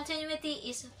 Organizational continuity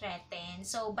is threatened.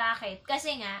 So, bakit?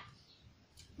 Kasi nga,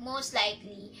 most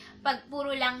likely, pag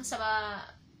puro lang sa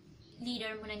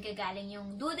leader mo nang gagaling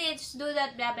yung do this, do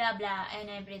that, blah, blah, blah, and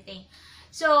everything.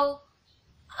 So,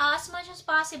 as much as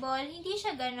possible, hindi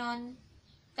siya ganon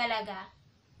talaga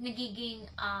nagiging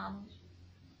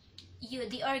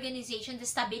the organization, the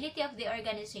stability of the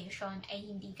organization ay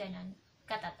hindi ganon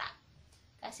katatak.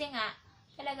 Kasi nga,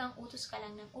 talagang utos ka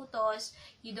lang ng utos.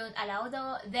 You don't allow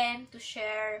them to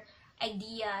share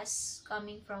ideas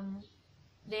coming from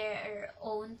their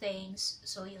own things.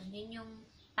 So, yun yung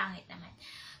pangit naman.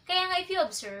 Kaya nga, if you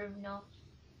observe, no,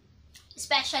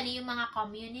 especially yung mga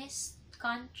communist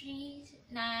countries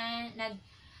na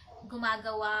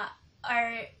gumagawa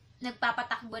or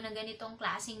nagpapatakbo ng ganitong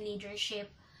klaseng leadership.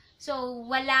 So,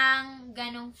 walang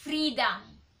ganong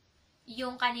freedom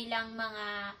yung kanilang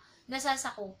mga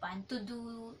nasasakupan to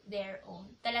do their own.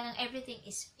 Talagang everything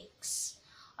is fixed.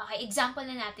 Okay, example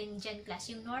na natin dyan, class,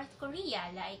 yung North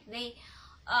Korea, like, they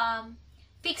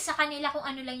fix sa kanila kung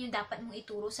ano lang yung dapat mong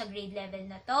ituro sa grade level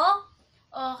na to.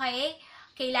 Okay,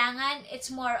 kailangan,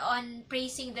 it's more on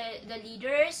praising the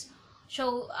leaders.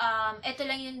 So, ito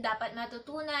lang yung dapat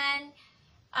matutunan.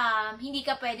 Hindi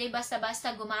ka pwede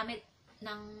basta-basta gumamit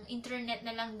ng internet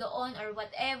na lang doon or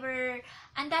whatever.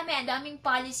 Ang daming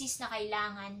policies na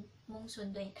kailangan mong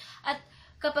sunduin. At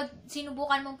kapag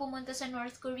sinubukan mong pumunta sa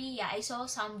North Korea, I saw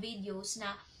some videos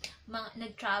na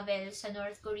nag-travel sa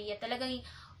North Korea, talagang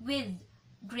with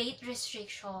great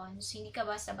restrictions. Hindi ka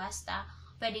basta-basta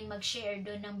pwedeng mag-share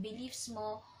doon ng beliefs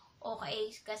mo. Okay,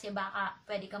 kasi baka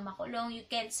pwede kang makulong. You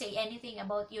can't say anything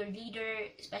about your leader,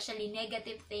 especially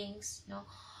negative things, no?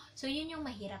 So, yun yung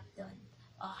mahirap doon.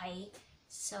 Okay?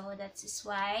 So, that is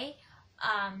why,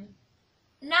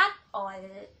 not all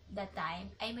the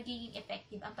time ay magiging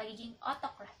effective ang pagiging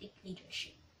autocratic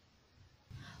leadership.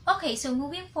 Okay, so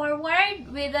moving forward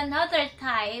with another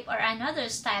type or another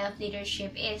style of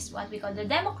leadership is what we call the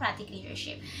democratic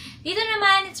leadership. Dito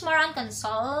naman, it's more on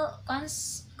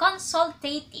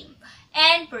consultative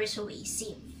and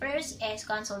persuasive. First is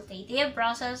consultative,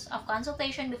 process of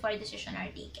consultation before decision are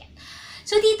taken.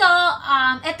 So dito,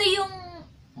 ito yung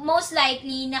most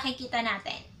likely nakikita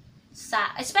natin,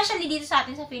 especially dito sa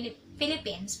atin sa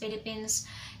Philippines. Philippines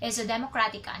is a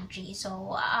democratic country.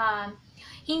 So,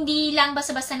 hindi lang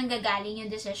basta-basta nanggagaling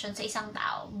yung decision sa isang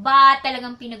tao, but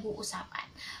talagang pinag-uusapan.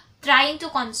 Trying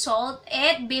to consult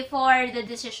it before the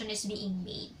decision is being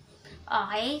made.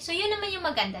 Okay? So, yun naman yung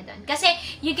maganda doon. Kasi,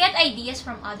 you get ideas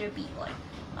from other people.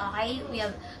 Okay?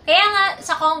 Kaya nga,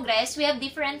 sa Congress, we have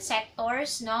different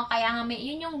sectors, no? Kaya nga,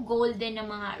 yun yung role din ng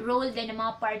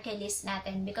mga party list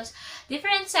natin. Because,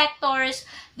 different sectors,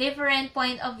 different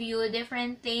point of view,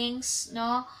 different things,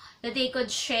 no? That they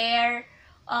could share.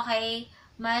 Okay?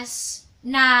 Mas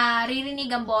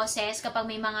naririnig ang boses kapag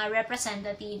may mga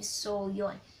representatives. So,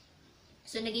 yun.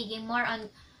 So, nagiging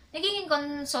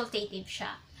consultative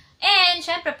siya. And,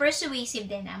 syempre, persuasive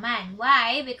din naman.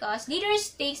 Why? Because leaders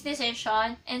take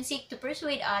decision and seek to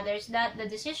persuade others that the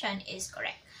decision is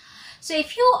correct. So,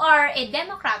 if you are a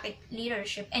democratic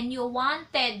leadership and you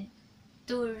wanted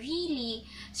to really,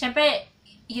 syempre,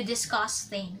 you discuss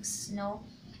things, no?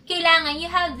 Kailangan you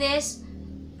have this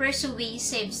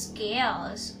persuasive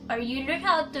skills or you learn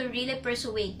how to really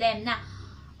persuade them na,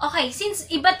 okay, since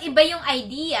iba't iba yung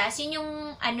ideas, yun yung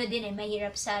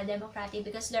mahirap sa democratic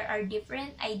because there are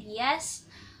different ideas.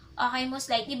 Okay, most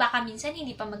likely, baka minsan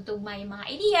hindi pa magtugma yung mga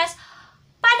ideas.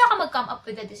 Paano ka mag-come up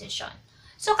with a decision?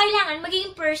 So, kailangan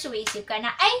maging persuasive ka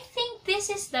na, I think this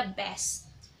is the best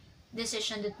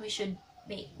decision that we should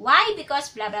make. Why? Because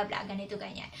blah, blah, blah, ganito,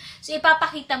 ganyan. So,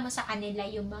 ipapakita mo sa kanila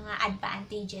yung mga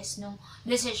advantages ng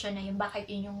decision na yun, bakit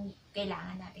yun yung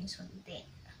kailangan nating sundin.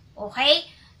 Okay?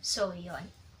 So, yun.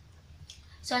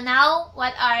 So, now,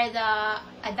 what are the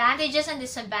advantages and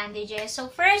disadvantages? So,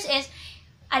 first is,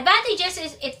 advantages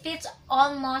is it fits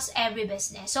almost every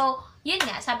business. So, yun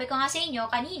nga, sabi ko nga sa inyo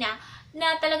kanina,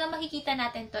 na talagang makikita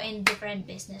natin to in different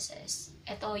businesses.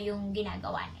 Ito yung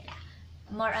ginagawa nila.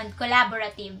 More on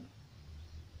collaborative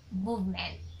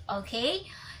movement. Okay?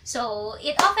 So,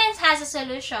 it often has a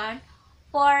solution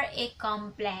for a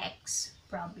complex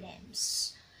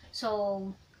problems. So,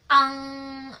 ang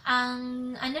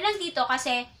ano lang dito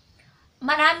kasi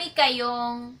marami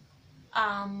kayong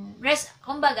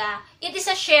kumbaga, it is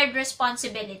a shared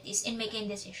responsibilities in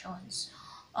making decisions.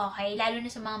 Okay, lalo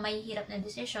na sa mga mahihirap na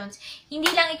decisions,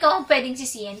 hindi lang ikaw ang pwedeng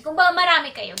sisihin. Kumbaga,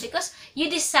 marami kayo because you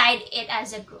decide it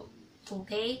as a group.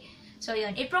 Okay? So,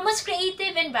 yun. It promotes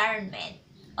creative environment.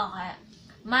 Okay.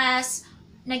 Mas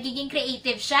nagiging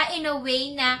creative siya in a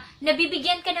way na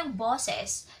nabibigyan ka ng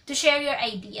bosses to share your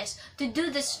ideas, to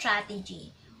do the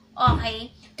strategy.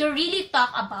 Okay? To really talk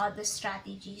about the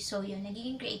strategy. So, yun.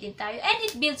 Nagiging creative tayo. And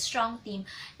it builds strong team.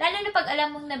 Lalo na pag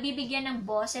alam mong nabibigyan ng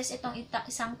bosses itong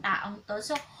isang taong to.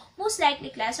 So, most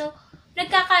likely, class. So,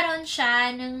 nagkakaroon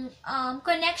siya ng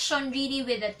connection really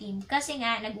with the team. Kasi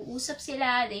nga, nag-uusap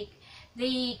sila,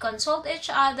 they consult each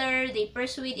other, they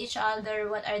persuade each other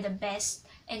what are the best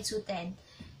and suited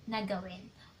na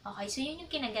gawin. Okay, so yun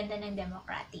yung kinaganda ng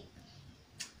democratic.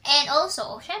 And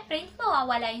also, syempre, hindi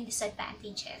mawawala yung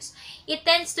disadvantages. It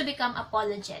tends to become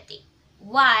apologetic.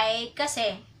 Why?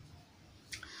 Kasi,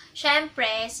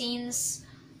 syempre, since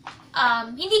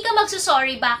hindi ka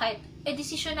magsusorry, bakit?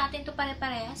 Decision natin to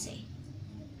pare-parehas eh.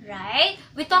 Right?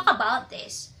 We talk about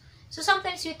this. So,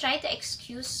 sometimes we try to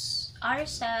excuse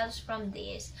ourselves from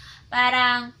this.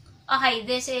 Parang, okay,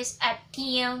 this is a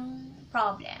team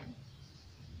problem.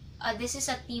 This is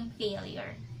a team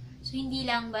failure. So, hindi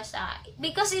lang basta.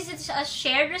 Because it's a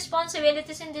shared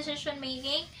responsibilities in decision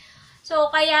making.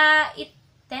 So, kaya it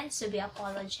tends to be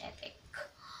apologetic.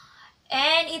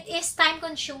 And it is time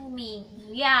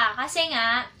consuming. Yeah, kasi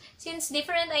nga, since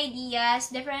different ideas,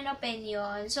 different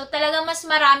opinions, so talaga mas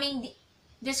maraming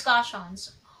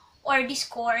discussions or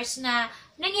discourse na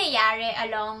nangyayari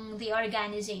along the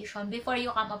organization before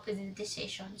you come up with a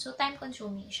decision. So,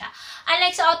 time-consuming siya.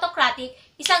 Unlike sa autocratic,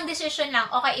 isang decision lang,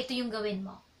 okay, ito yung gawin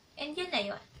mo. And yun na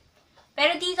yun.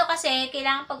 Pero dito kasi,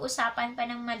 kailangan pag-usapan pa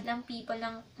ng madlang people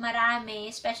ng marami,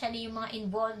 especially yung mga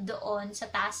involved doon sa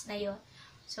task na yon.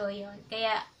 So, yun.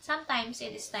 Kaya, sometimes,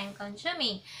 it is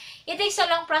time-consuming. It takes a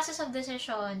long process of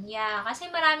decision. Yeah,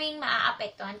 kasi maraming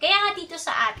maaapektuhan. Kaya nga dito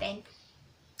sa atin,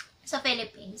 sa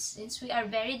Philippines, since we are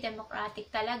very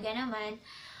democratic talaga naman,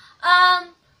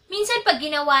 minsan pag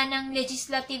ginawa ng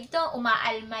legislative to,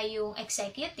 umaalma yung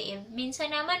executive. Minsan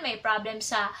naman may problem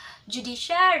sa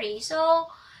judiciary. So,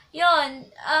 yun,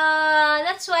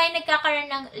 that's why nagkakaroon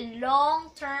ng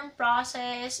long-term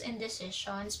process and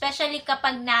decision, especially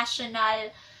kapag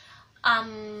national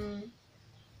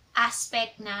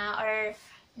aspect na or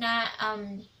na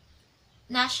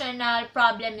national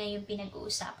problem na yung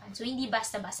pinag-uusapan. So, hindi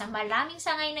basta-basta. Maraming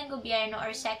sangay ng gobyerno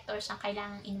or sectors ang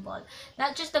kailangang involved.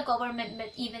 Not just the government,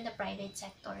 but even the private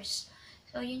sectors.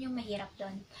 So, yun yung mahirap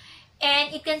doon.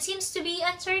 And it can seems to be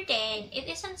uncertain.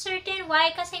 It is uncertain.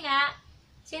 Why? Kasi nga,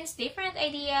 since different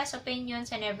ideas,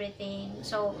 opinions, and everything.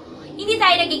 So, hindi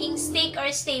tayo nagiging stick or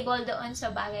stable doon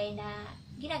sa bagay na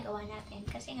ginagawa natin.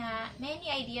 Kasi nga, many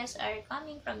ideas are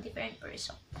coming from different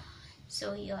person.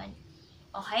 So, yun.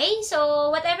 Okay? So,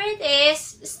 whatever it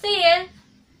is, still,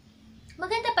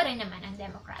 maganda pa rin naman ang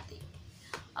democratic.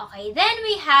 Okay? Then,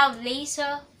 we have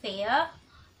laissez-faire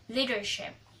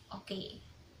leadership. Okay.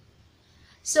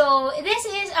 So, this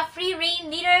is a free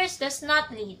reign. Leaders does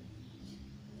not lead.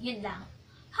 Yun lang.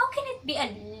 How can it be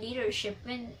a leadership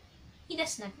when he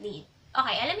does not lead?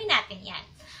 Okay, alamin natin yan.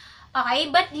 Okay,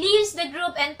 but leaves the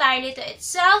group entirely to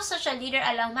itself. Such a leader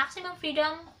allows maximum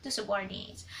freedom to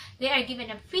subordinates. They are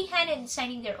given a free hand in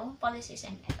designing their own policies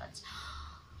and methods.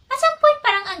 At some point,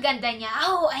 parang ang ganda niya,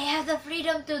 oh, I have the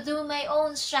freedom to do my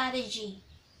own strategy.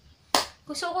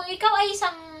 So, kung ikaw ay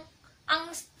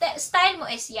ang style mo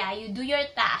is, yeah, you do your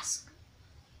task.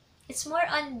 It's more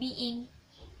on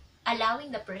allowing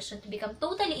the person to become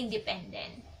totally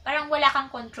independent. Parang wala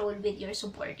kang control with your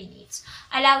subordinates.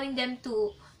 Allowing them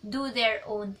to do their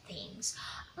own things.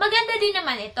 Maganda din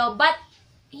naman ito, but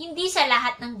hindi sa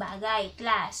lahat ng bagay,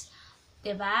 class.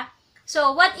 'Di ba?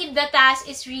 So, what if the task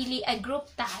is really a group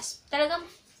task? Talagang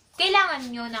kailangan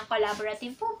nyo ng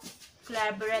collaborative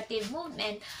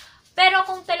movement. Pero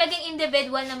kung talagang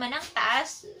individual naman ang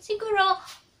task, siguro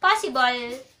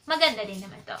possible, maganda din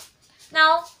naman to.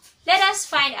 Now, let us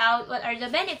find out what are the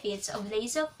benefits of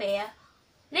laissez-faire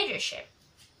leadership.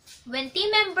 When team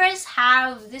members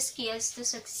have the skills to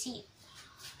succeed,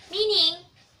 meaning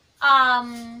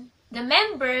the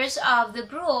members of the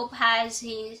group have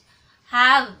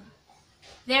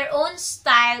their own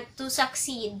style to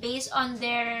succeed based on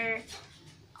their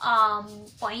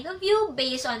point of view,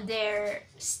 based on their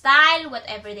style,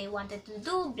 whatever they wanted to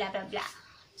do, blah blah blah.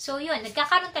 So yun,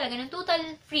 nagkakaroon talaga ng total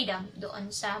freedom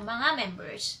doon sa mga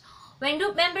members. When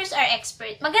group members are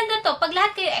expert, maganda to pag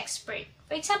lahat kayo expert.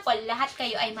 For example, lahat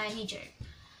kayo ay manager.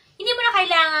 Hindi mo na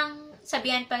kailangang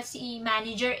sabihan pa si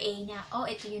manager A na, oh,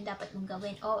 ito yung dapat mong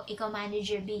gawin. Oh, ikaw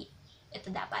manager B, ito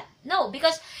dapat. No,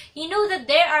 because you know that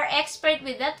they are expert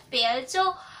with that field.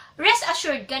 So, rest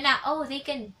assured ka na, oh, they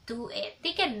can do it.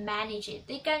 They can manage it.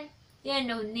 They can,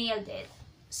 nail it.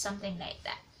 Something like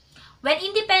that. When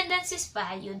independence is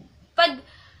valued,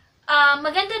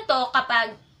 maganda to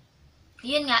kapag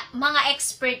yun nga, mga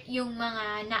expert yung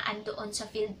mga naandoon sa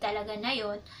field talaga na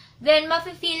yun, then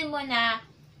mafe-feel mo na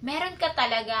meron ka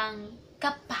talagang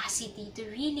capacity to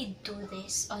really do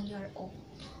this on your own.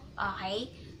 Okay?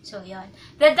 So, yun.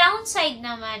 The downside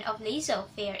naman of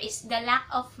laissez-faire is the lack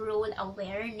of role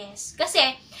awareness.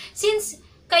 Kasi, since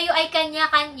kayo ay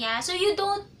kanya-kanya, so you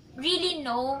don't really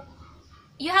know,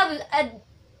 you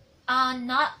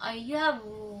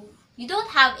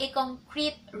don't have a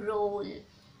concrete role,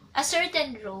 a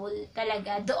certain role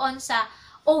talaga doon sa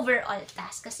overall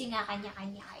task kasi nga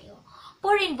kanya-kanya kayo.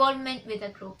 Poor involvement with the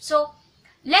group. So,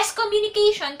 less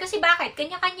communication kasi bakit?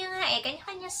 Kanya-kanya nga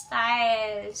kanya-kanya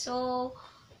style. So,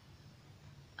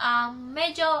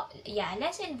 medyo,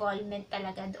 less involvement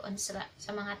talaga doon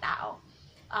sa mga tao.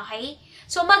 Okay?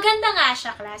 So, maganda nga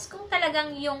siya, class, kung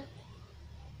talagang yung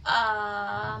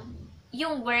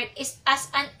work is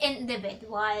as an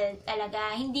individual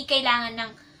talaga. Hindi kailangan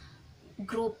ng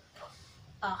group.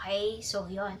 Okay? So,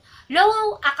 yon.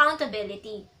 Low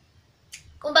accountability.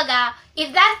 Kumbaga, if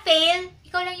that fail,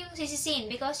 ikaw lang yung sisisin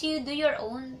because you do your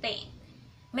own thing.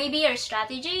 Maybe your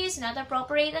strategy is not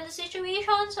appropriate in the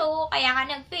situation, so kaya ka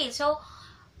nag-fail. So,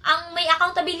 ang may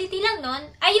accountability lang nun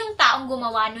ay yung taong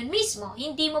gumawa nun mismo.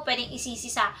 Hindi mo pwedeng isisi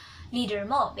sa leader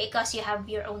mo because you have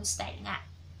your own style nga.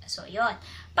 So, yon.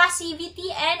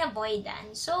 Passivity and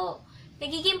avoidance. So,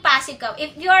 nagiging passive ka.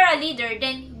 If you are a leader,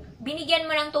 then binigyan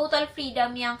mo ng total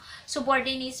freedom yung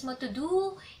subordinates mo to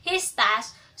do his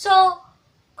task. So,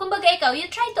 kumbaga ikaw, you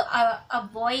try to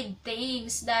avoid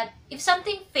things that if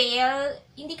something fail,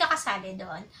 hindi ka kasali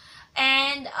doon.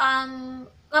 And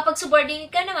kapag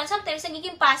subordinate ka naman, sometimes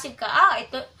nagiging passive ka.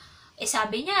 Ito,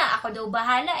 sabi niya, ako daw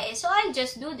bahala so I'll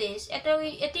just do this. Ito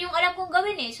yung alam kong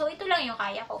gawin so ito lang yung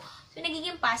kaya ko. So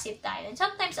nagiging passive tayo. And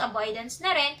sometimes avoidance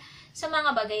na rin sa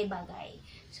mga bagay-bagay.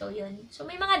 So, yun. So,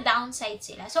 may mga downsides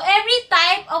sila. So, every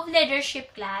type of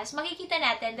leadership class, makikita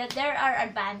natin that there are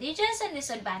advantages and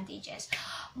disadvantages.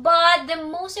 But, the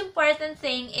most important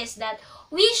thing is that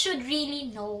we should really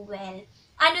know well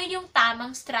ano yung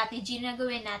tamang strategy na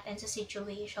gawin natin sa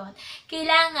situation.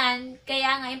 Kaya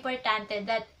nga importante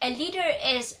that a leader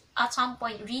is at some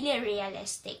point really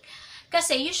realistic.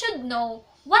 Kasi you should know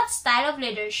what style of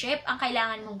leadership ang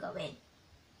kailangan mong gawin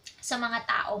sa mga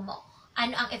tao mo.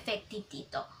 Ano ang effective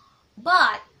dito.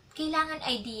 But, kailangan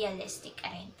idealistic ka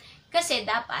rin. Kasi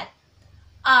dapat,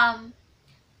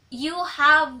 you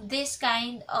have this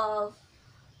kind of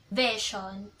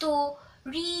vision to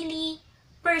really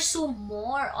pursue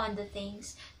more on the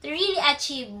things. To really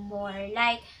achieve more.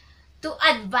 Like, to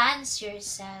advance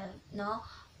yourself, no?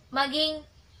 Maging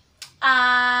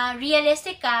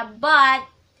realistic ka, but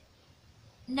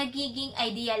nagiging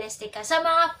idealistic ka sa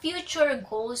mga future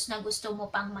goals na gusto mo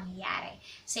pang mangyari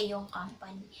sa iyong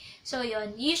company. So,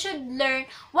 yun. You should learn,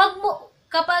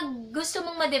 kapag gusto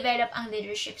mong ma-develop ang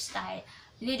leadership style,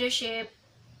 leadership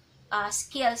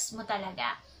skills mo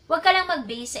talaga, huwag ka lang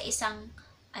mag-base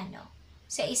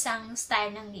sa isang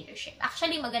style ng leadership.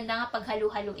 Actually, maganda nga pag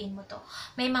halu-haluin mo to.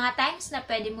 May mga times na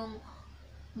pwede mong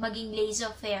maging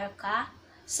laissez-faire ka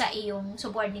sa iyong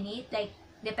subordinate, like,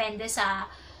 depende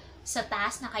sa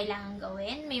task na kailangan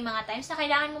gawin. May mga times na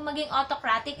kailangan mong maging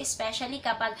autocratic, especially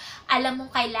kapag alam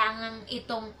mong kailangan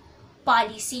itong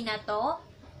policy na to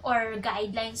or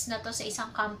guidelines na to sa isang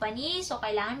company. So,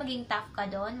 kailangan maging tough ka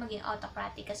doon, maging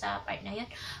autocratic ka sa part na yun.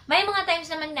 May mga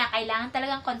times naman na kailangan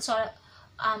talagang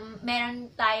meron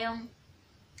tayong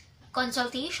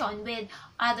consultation with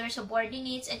other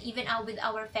subordinates and even with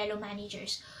our fellow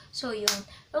managers. So, yun.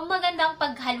 Yung magandang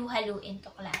paghalu-haluin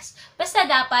to class. Basta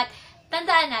dapat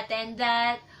tandaan natin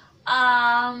that,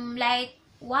 like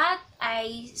what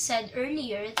I said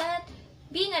earlier, that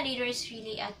being a leader is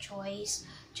really a choice.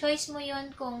 Choice mo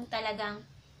yun kung talagang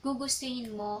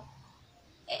gugustuhin mo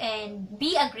and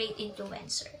be a great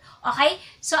influencer. Okay?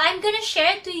 So, I'm gonna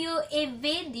share to you a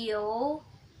video,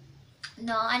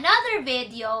 another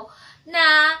video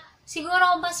na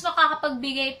siguro mas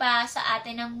makakapagbigay pa sa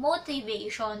atin ng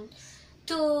motivation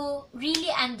to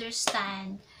really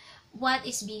understand what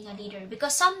is being a leader.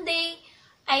 Because someday,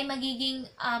 ay magiging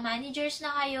managers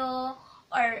na kayo,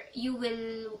 or you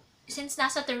will, since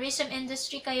nasa tourism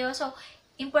industry kayo, so,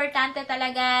 importante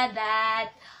talaga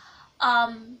that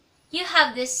you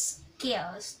have these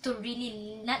skills to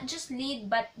really not just lead,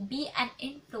 but be an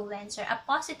influencer, a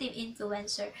positive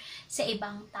influencer sa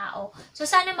ibang tao. So,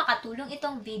 sana makatulong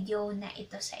itong video na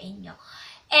ito sa inyo.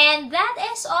 And that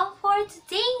is all for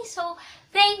today. So,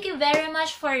 thank you very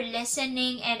much for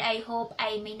listening, and I hope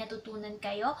ay may natutunan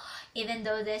kayo, even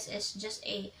though this is just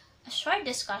a short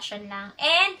discussion lang.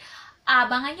 And,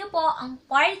 abangan nyo po ang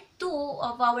part 2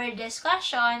 of our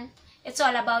discussion. It's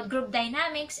all about group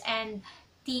dynamics and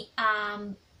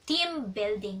team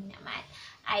building naman.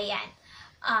 Ayan.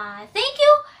 Thank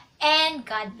you, and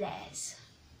God bless.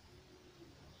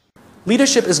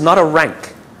 Leadership is not a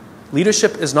rank.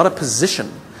 Leadership is not a position.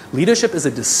 Leadership is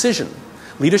a decision.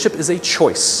 Leadership is a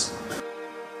choice.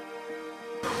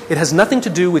 It has nothing to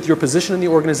do with your position in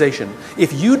the organization.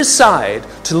 If you decide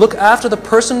to look after the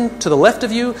person to the left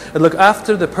of you and look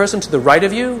after the person to the right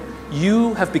of you,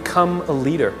 you have become a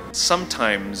leader.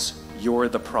 Sometimes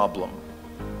you're the problem.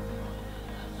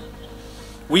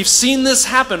 We've seen this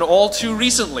happen all too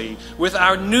recently with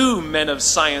our new men of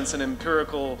science and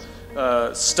empirical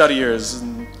studiers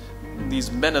and these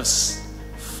men of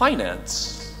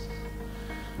finance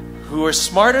who are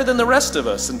smarter than the rest of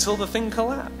us until the thing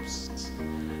collapsed.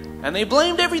 And they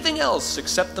blamed everything else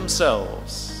except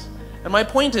themselves. And my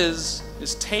point is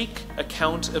take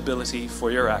accountability for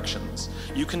your actions.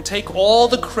 You can take all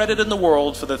the credit in the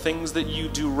world for the things that you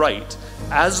do right,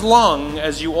 as long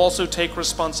as you also take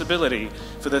responsibility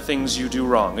for the things you do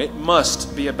wrong. It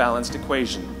must be a balanced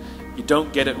equation. You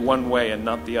don't get it one way and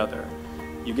not the other.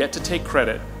 You get to take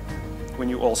credit when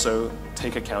you also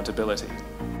take accountability.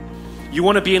 You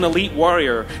want to be an elite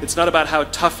warrior. It's not about how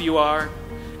tough you are.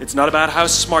 It's not about how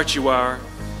smart you are.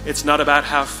 It's not about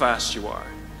how fast you are.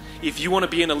 If you want to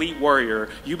be an elite warrior,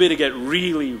 you better get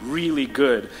really, really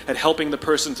good at helping the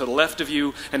person to the left of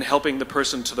you and helping the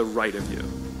person to the right of you.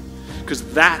 Because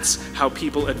that's how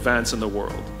people advance in the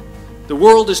world. The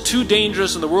world is too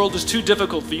dangerous and the world is too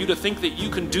difficult for you to think that you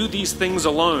can do these things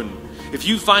alone. If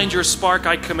you find your spark,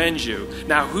 I commend you.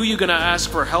 Now, who are you going to ask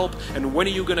for help, and when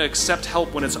are you going to accept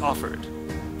help when it's offered?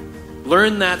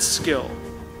 Learn that skill.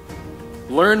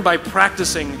 Learn by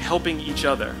practicing helping each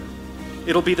other.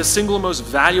 It'll be the single most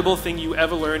valuable thing you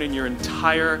ever learn in your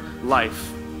entire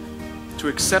life. To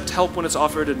accept help when it's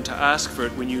offered and to ask for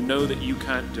it when you know that you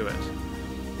can't do it.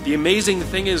 The amazing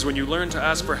thing is, when you learn to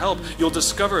ask for help, you'll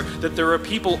discover that there are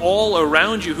people all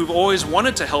around you who've always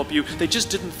wanted to help you. They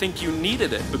just didn't think you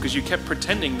needed it because you kept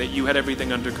pretending that you had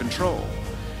everything under control.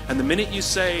 And the minute you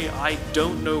say, I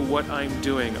don't know what I'm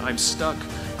doing, I'm stuck,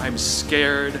 I'm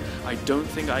scared, I don't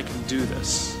think I can do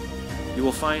this, you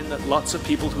will find that lots of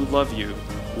people who love you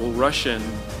will rush in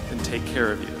and take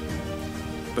care of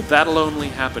you. But that'll only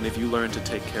happen if you learn to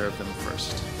take care of them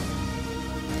first.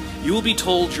 You will be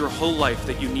told your whole life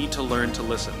that you need to learn to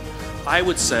listen. I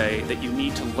would say that you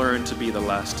need to learn to be the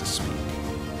last to speak.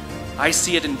 I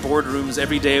see it in boardrooms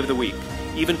every day of the week.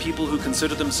 Even people who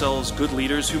consider themselves good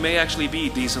leaders, who may actually be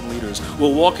decent leaders,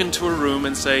 will walk into a room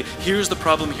and say, here's the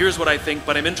problem, here's what I think,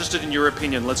 but I'm interested in your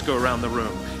opinion, let's go around the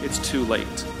room. It's too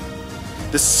late.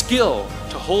 The skill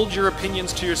to hold your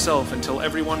opinions to yourself until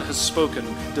everyone has spoken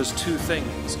does two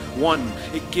things. One,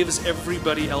 it gives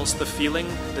everybody else the feeling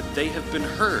that they have been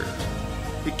heard.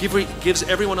 It gives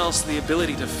everyone else the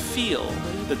ability to feel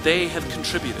that they have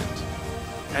contributed.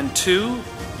 And two,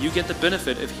 you get the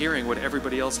benefit of hearing what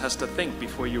everybody else has to think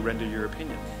before you render your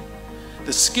opinion.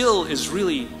 The skill is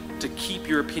really to keep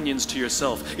your opinions to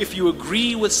yourself. If you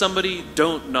agree with somebody,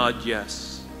 don't nod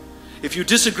yes. If you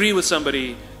disagree with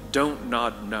somebody, don't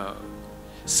nod no.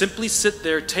 Simply sit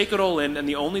there, take it all in, and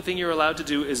the only thing you're allowed to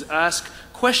do is ask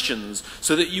questions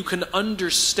so that you can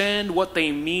understand what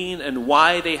they mean and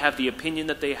why they have the opinion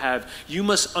that they have. You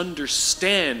must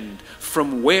understand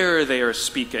from where they are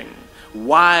speaking,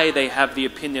 why they have the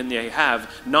opinion they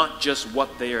have, not just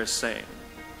what they are saying.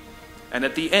 And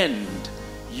at the end,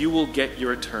 you will get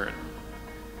your turn.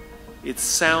 It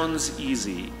sounds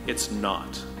easy, it's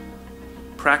not.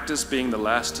 Practice being the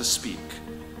last to speak.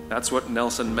 That's what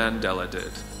Nelson Mandela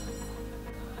did.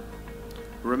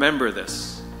 Remember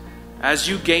this. As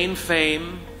you gain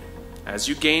fame, as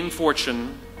you gain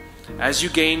fortune, as you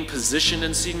gain position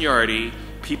and seniority,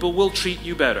 people will treat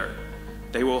you better.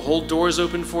 They will hold doors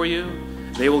open for you.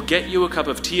 They will get you a cup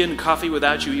of tea and coffee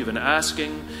without you even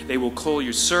asking. They will call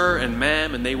you sir and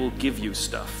ma'am, and they will give you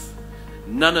stuff.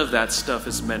 None of that stuff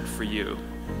is meant for you.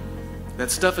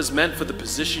 That stuff is meant for the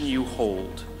position you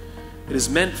hold. It is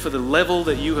meant for the level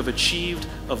that you have achieved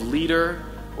of leader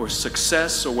or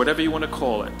success or whatever you want to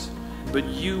call it. But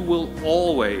you will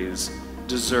always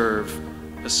deserve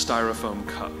a styrofoam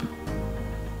cup.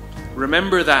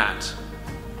 Remember that.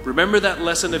 Remember that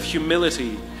lesson of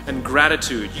humility and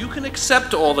gratitude. You can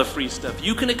accept all the free stuff.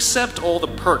 You can accept all the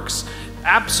perks.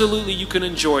 Absolutely, you can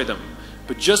enjoy them.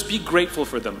 But just be grateful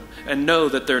for them and know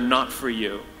that they're not for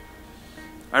you.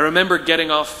 I remember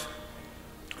getting off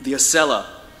the Acela.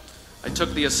 I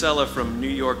took the Acela from New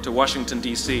York to Washington,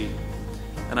 D.C.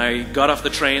 And I got off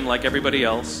the train like everybody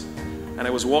else. And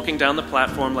I was walking down the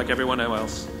platform like everyone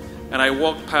else. And I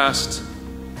walked past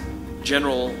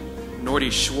General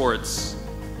Norty Schwartz,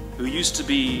 who used to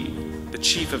be the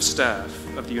Chief of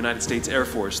Staff of the United States Air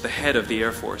Force, the head of the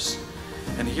Air Force.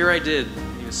 And here I did,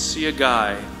 you see a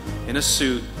guy in a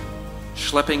suit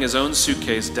schlepping his own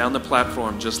suitcase down the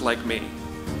platform just like me.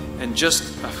 And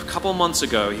just a couple months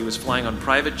ago, he was flying on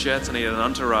private jets and he had an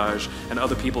entourage and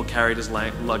other people carried his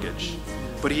luggage.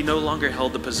 But he no longer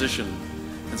held the position,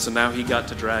 and so now he got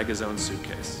to drag his own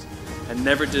suitcase. And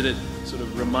never did it sort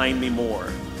of remind me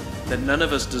more that none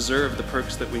of us deserve the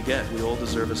perks that we get. We all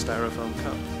deserve a styrofoam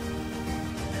cup.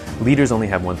 Leaders only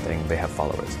have one thing, they have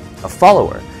followers. A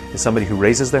follower is somebody who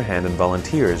raises their hand and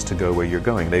volunteers to go where you're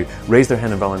going. They raise their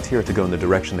hand and volunteer to go in the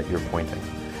direction that you're pointing.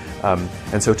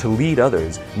 And so to lead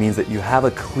others means that you have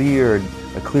a clear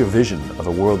vision of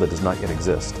a world that does not yet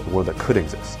exist, a world that could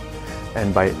exist.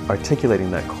 And by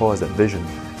articulating that cause, that vision,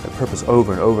 that purpose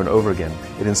over and over and over again,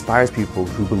 it inspires people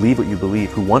who believe what you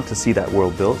believe, who want to see that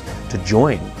world built, to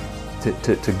join,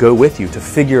 to go with you, to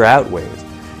figure out ways,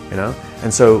 you know?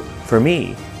 And so for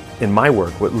me, in my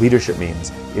work, what leadership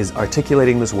means is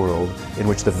articulating this world in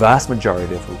which the vast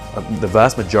majority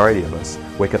of us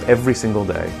wake up every single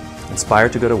day,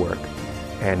 inspired to go to work,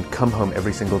 and come home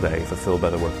every single day fulfilled by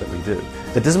the work that we do.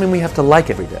 That doesn't mean we have to like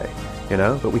every day, you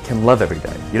know, but we can love every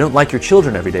day. You don't like your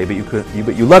children every day, but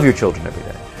you love your children every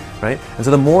day, right? And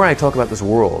so the more I talk about this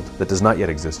world that does not yet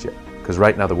exist yet, because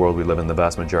right now the world we live in, the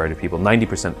vast majority of people,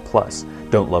 90% plus,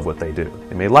 don't love what they do.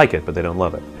 They may like it, but they don't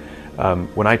love it.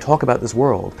 When I talk about this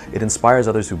world, it inspires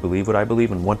others who believe what I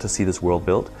believe and want to see this world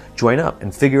built, join up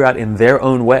and figure out in their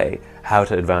own way how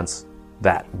to advance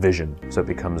that vision so it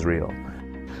becomes real.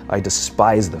 I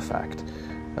despise the fact,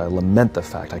 I lament the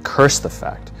fact, I curse the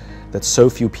fact that so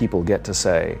few people get to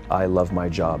say, I love my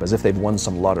job, as if they've won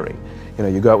some lottery. You know,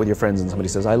 you go out with your friends and somebody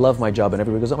says, I love my job, and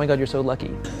everybody goes, oh my God, you're so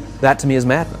lucky. That to me is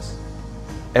madness.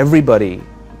 Everybody,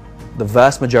 the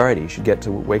vast majority, should get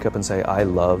to wake up and say, I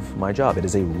love my job. It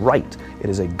is a right, it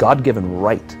is a God-given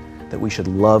right that we should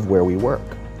love where we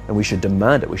work, and we should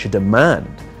demand it. We should demand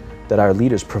that our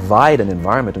leaders provide an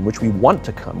environment in which we want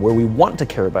to come, where we want to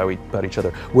care about each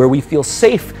other, where we feel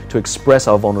safe to express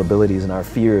our vulnerabilities and our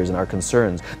fears and our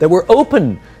concerns, that we're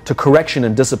open to correction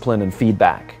and discipline and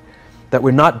feedback, that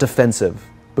we're not defensive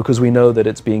because we know that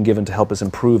it's being given to help us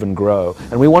improve and grow,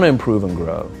 and we want to improve and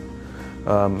grow.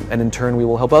 And in turn, we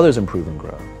will help others improve and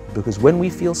grow. Because when we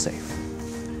feel safe,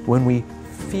 when we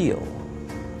feel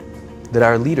that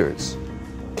our leaders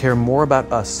care more about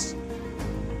us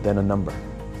than a number,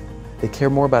 they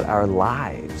care more about our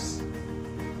lives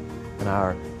and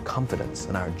our confidence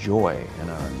and our joy and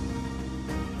our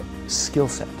skill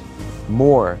set,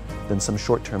 more than some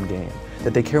short-term gain,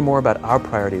 that they care more about our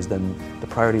priorities than the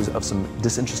priorities of some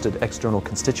disinterested external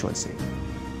constituency,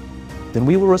 then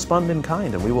we will respond in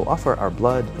kind, and we will offer our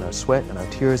blood and our sweat and our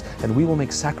tears, and we will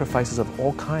make sacrifices of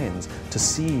all kinds to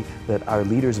see that our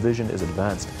leader's vision is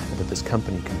advanced and that this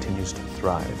company continues to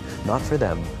thrive, not for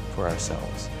them, for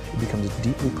ourselves. It becomes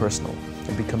deeply personal.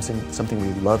 It becomes something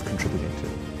we love contributing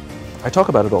to. I talk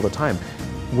about it all the time.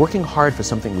 Working hard for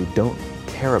something we don't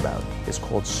care about is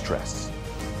called stress.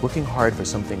 Working hard for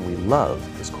something we love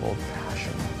is called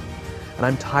passion. And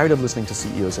I'm tired of listening to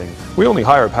CEOs saying, we only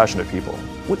hire passionate people.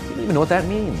 You don't even know what that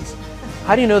means.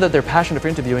 How do you know that they're passionate for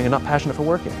interviewing and not passionate for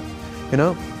working? You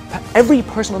know, every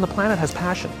person on the planet has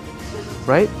passion,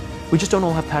 right? We just don't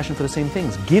all have passion for the same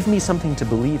things. Give me something to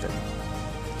believe in.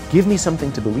 Give me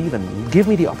something to believe in. Give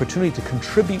me the opportunity to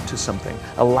contribute to something.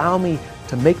 Allow me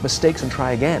to make mistakes and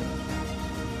try again.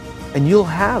 And you'll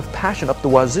have passion up the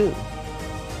wazoo.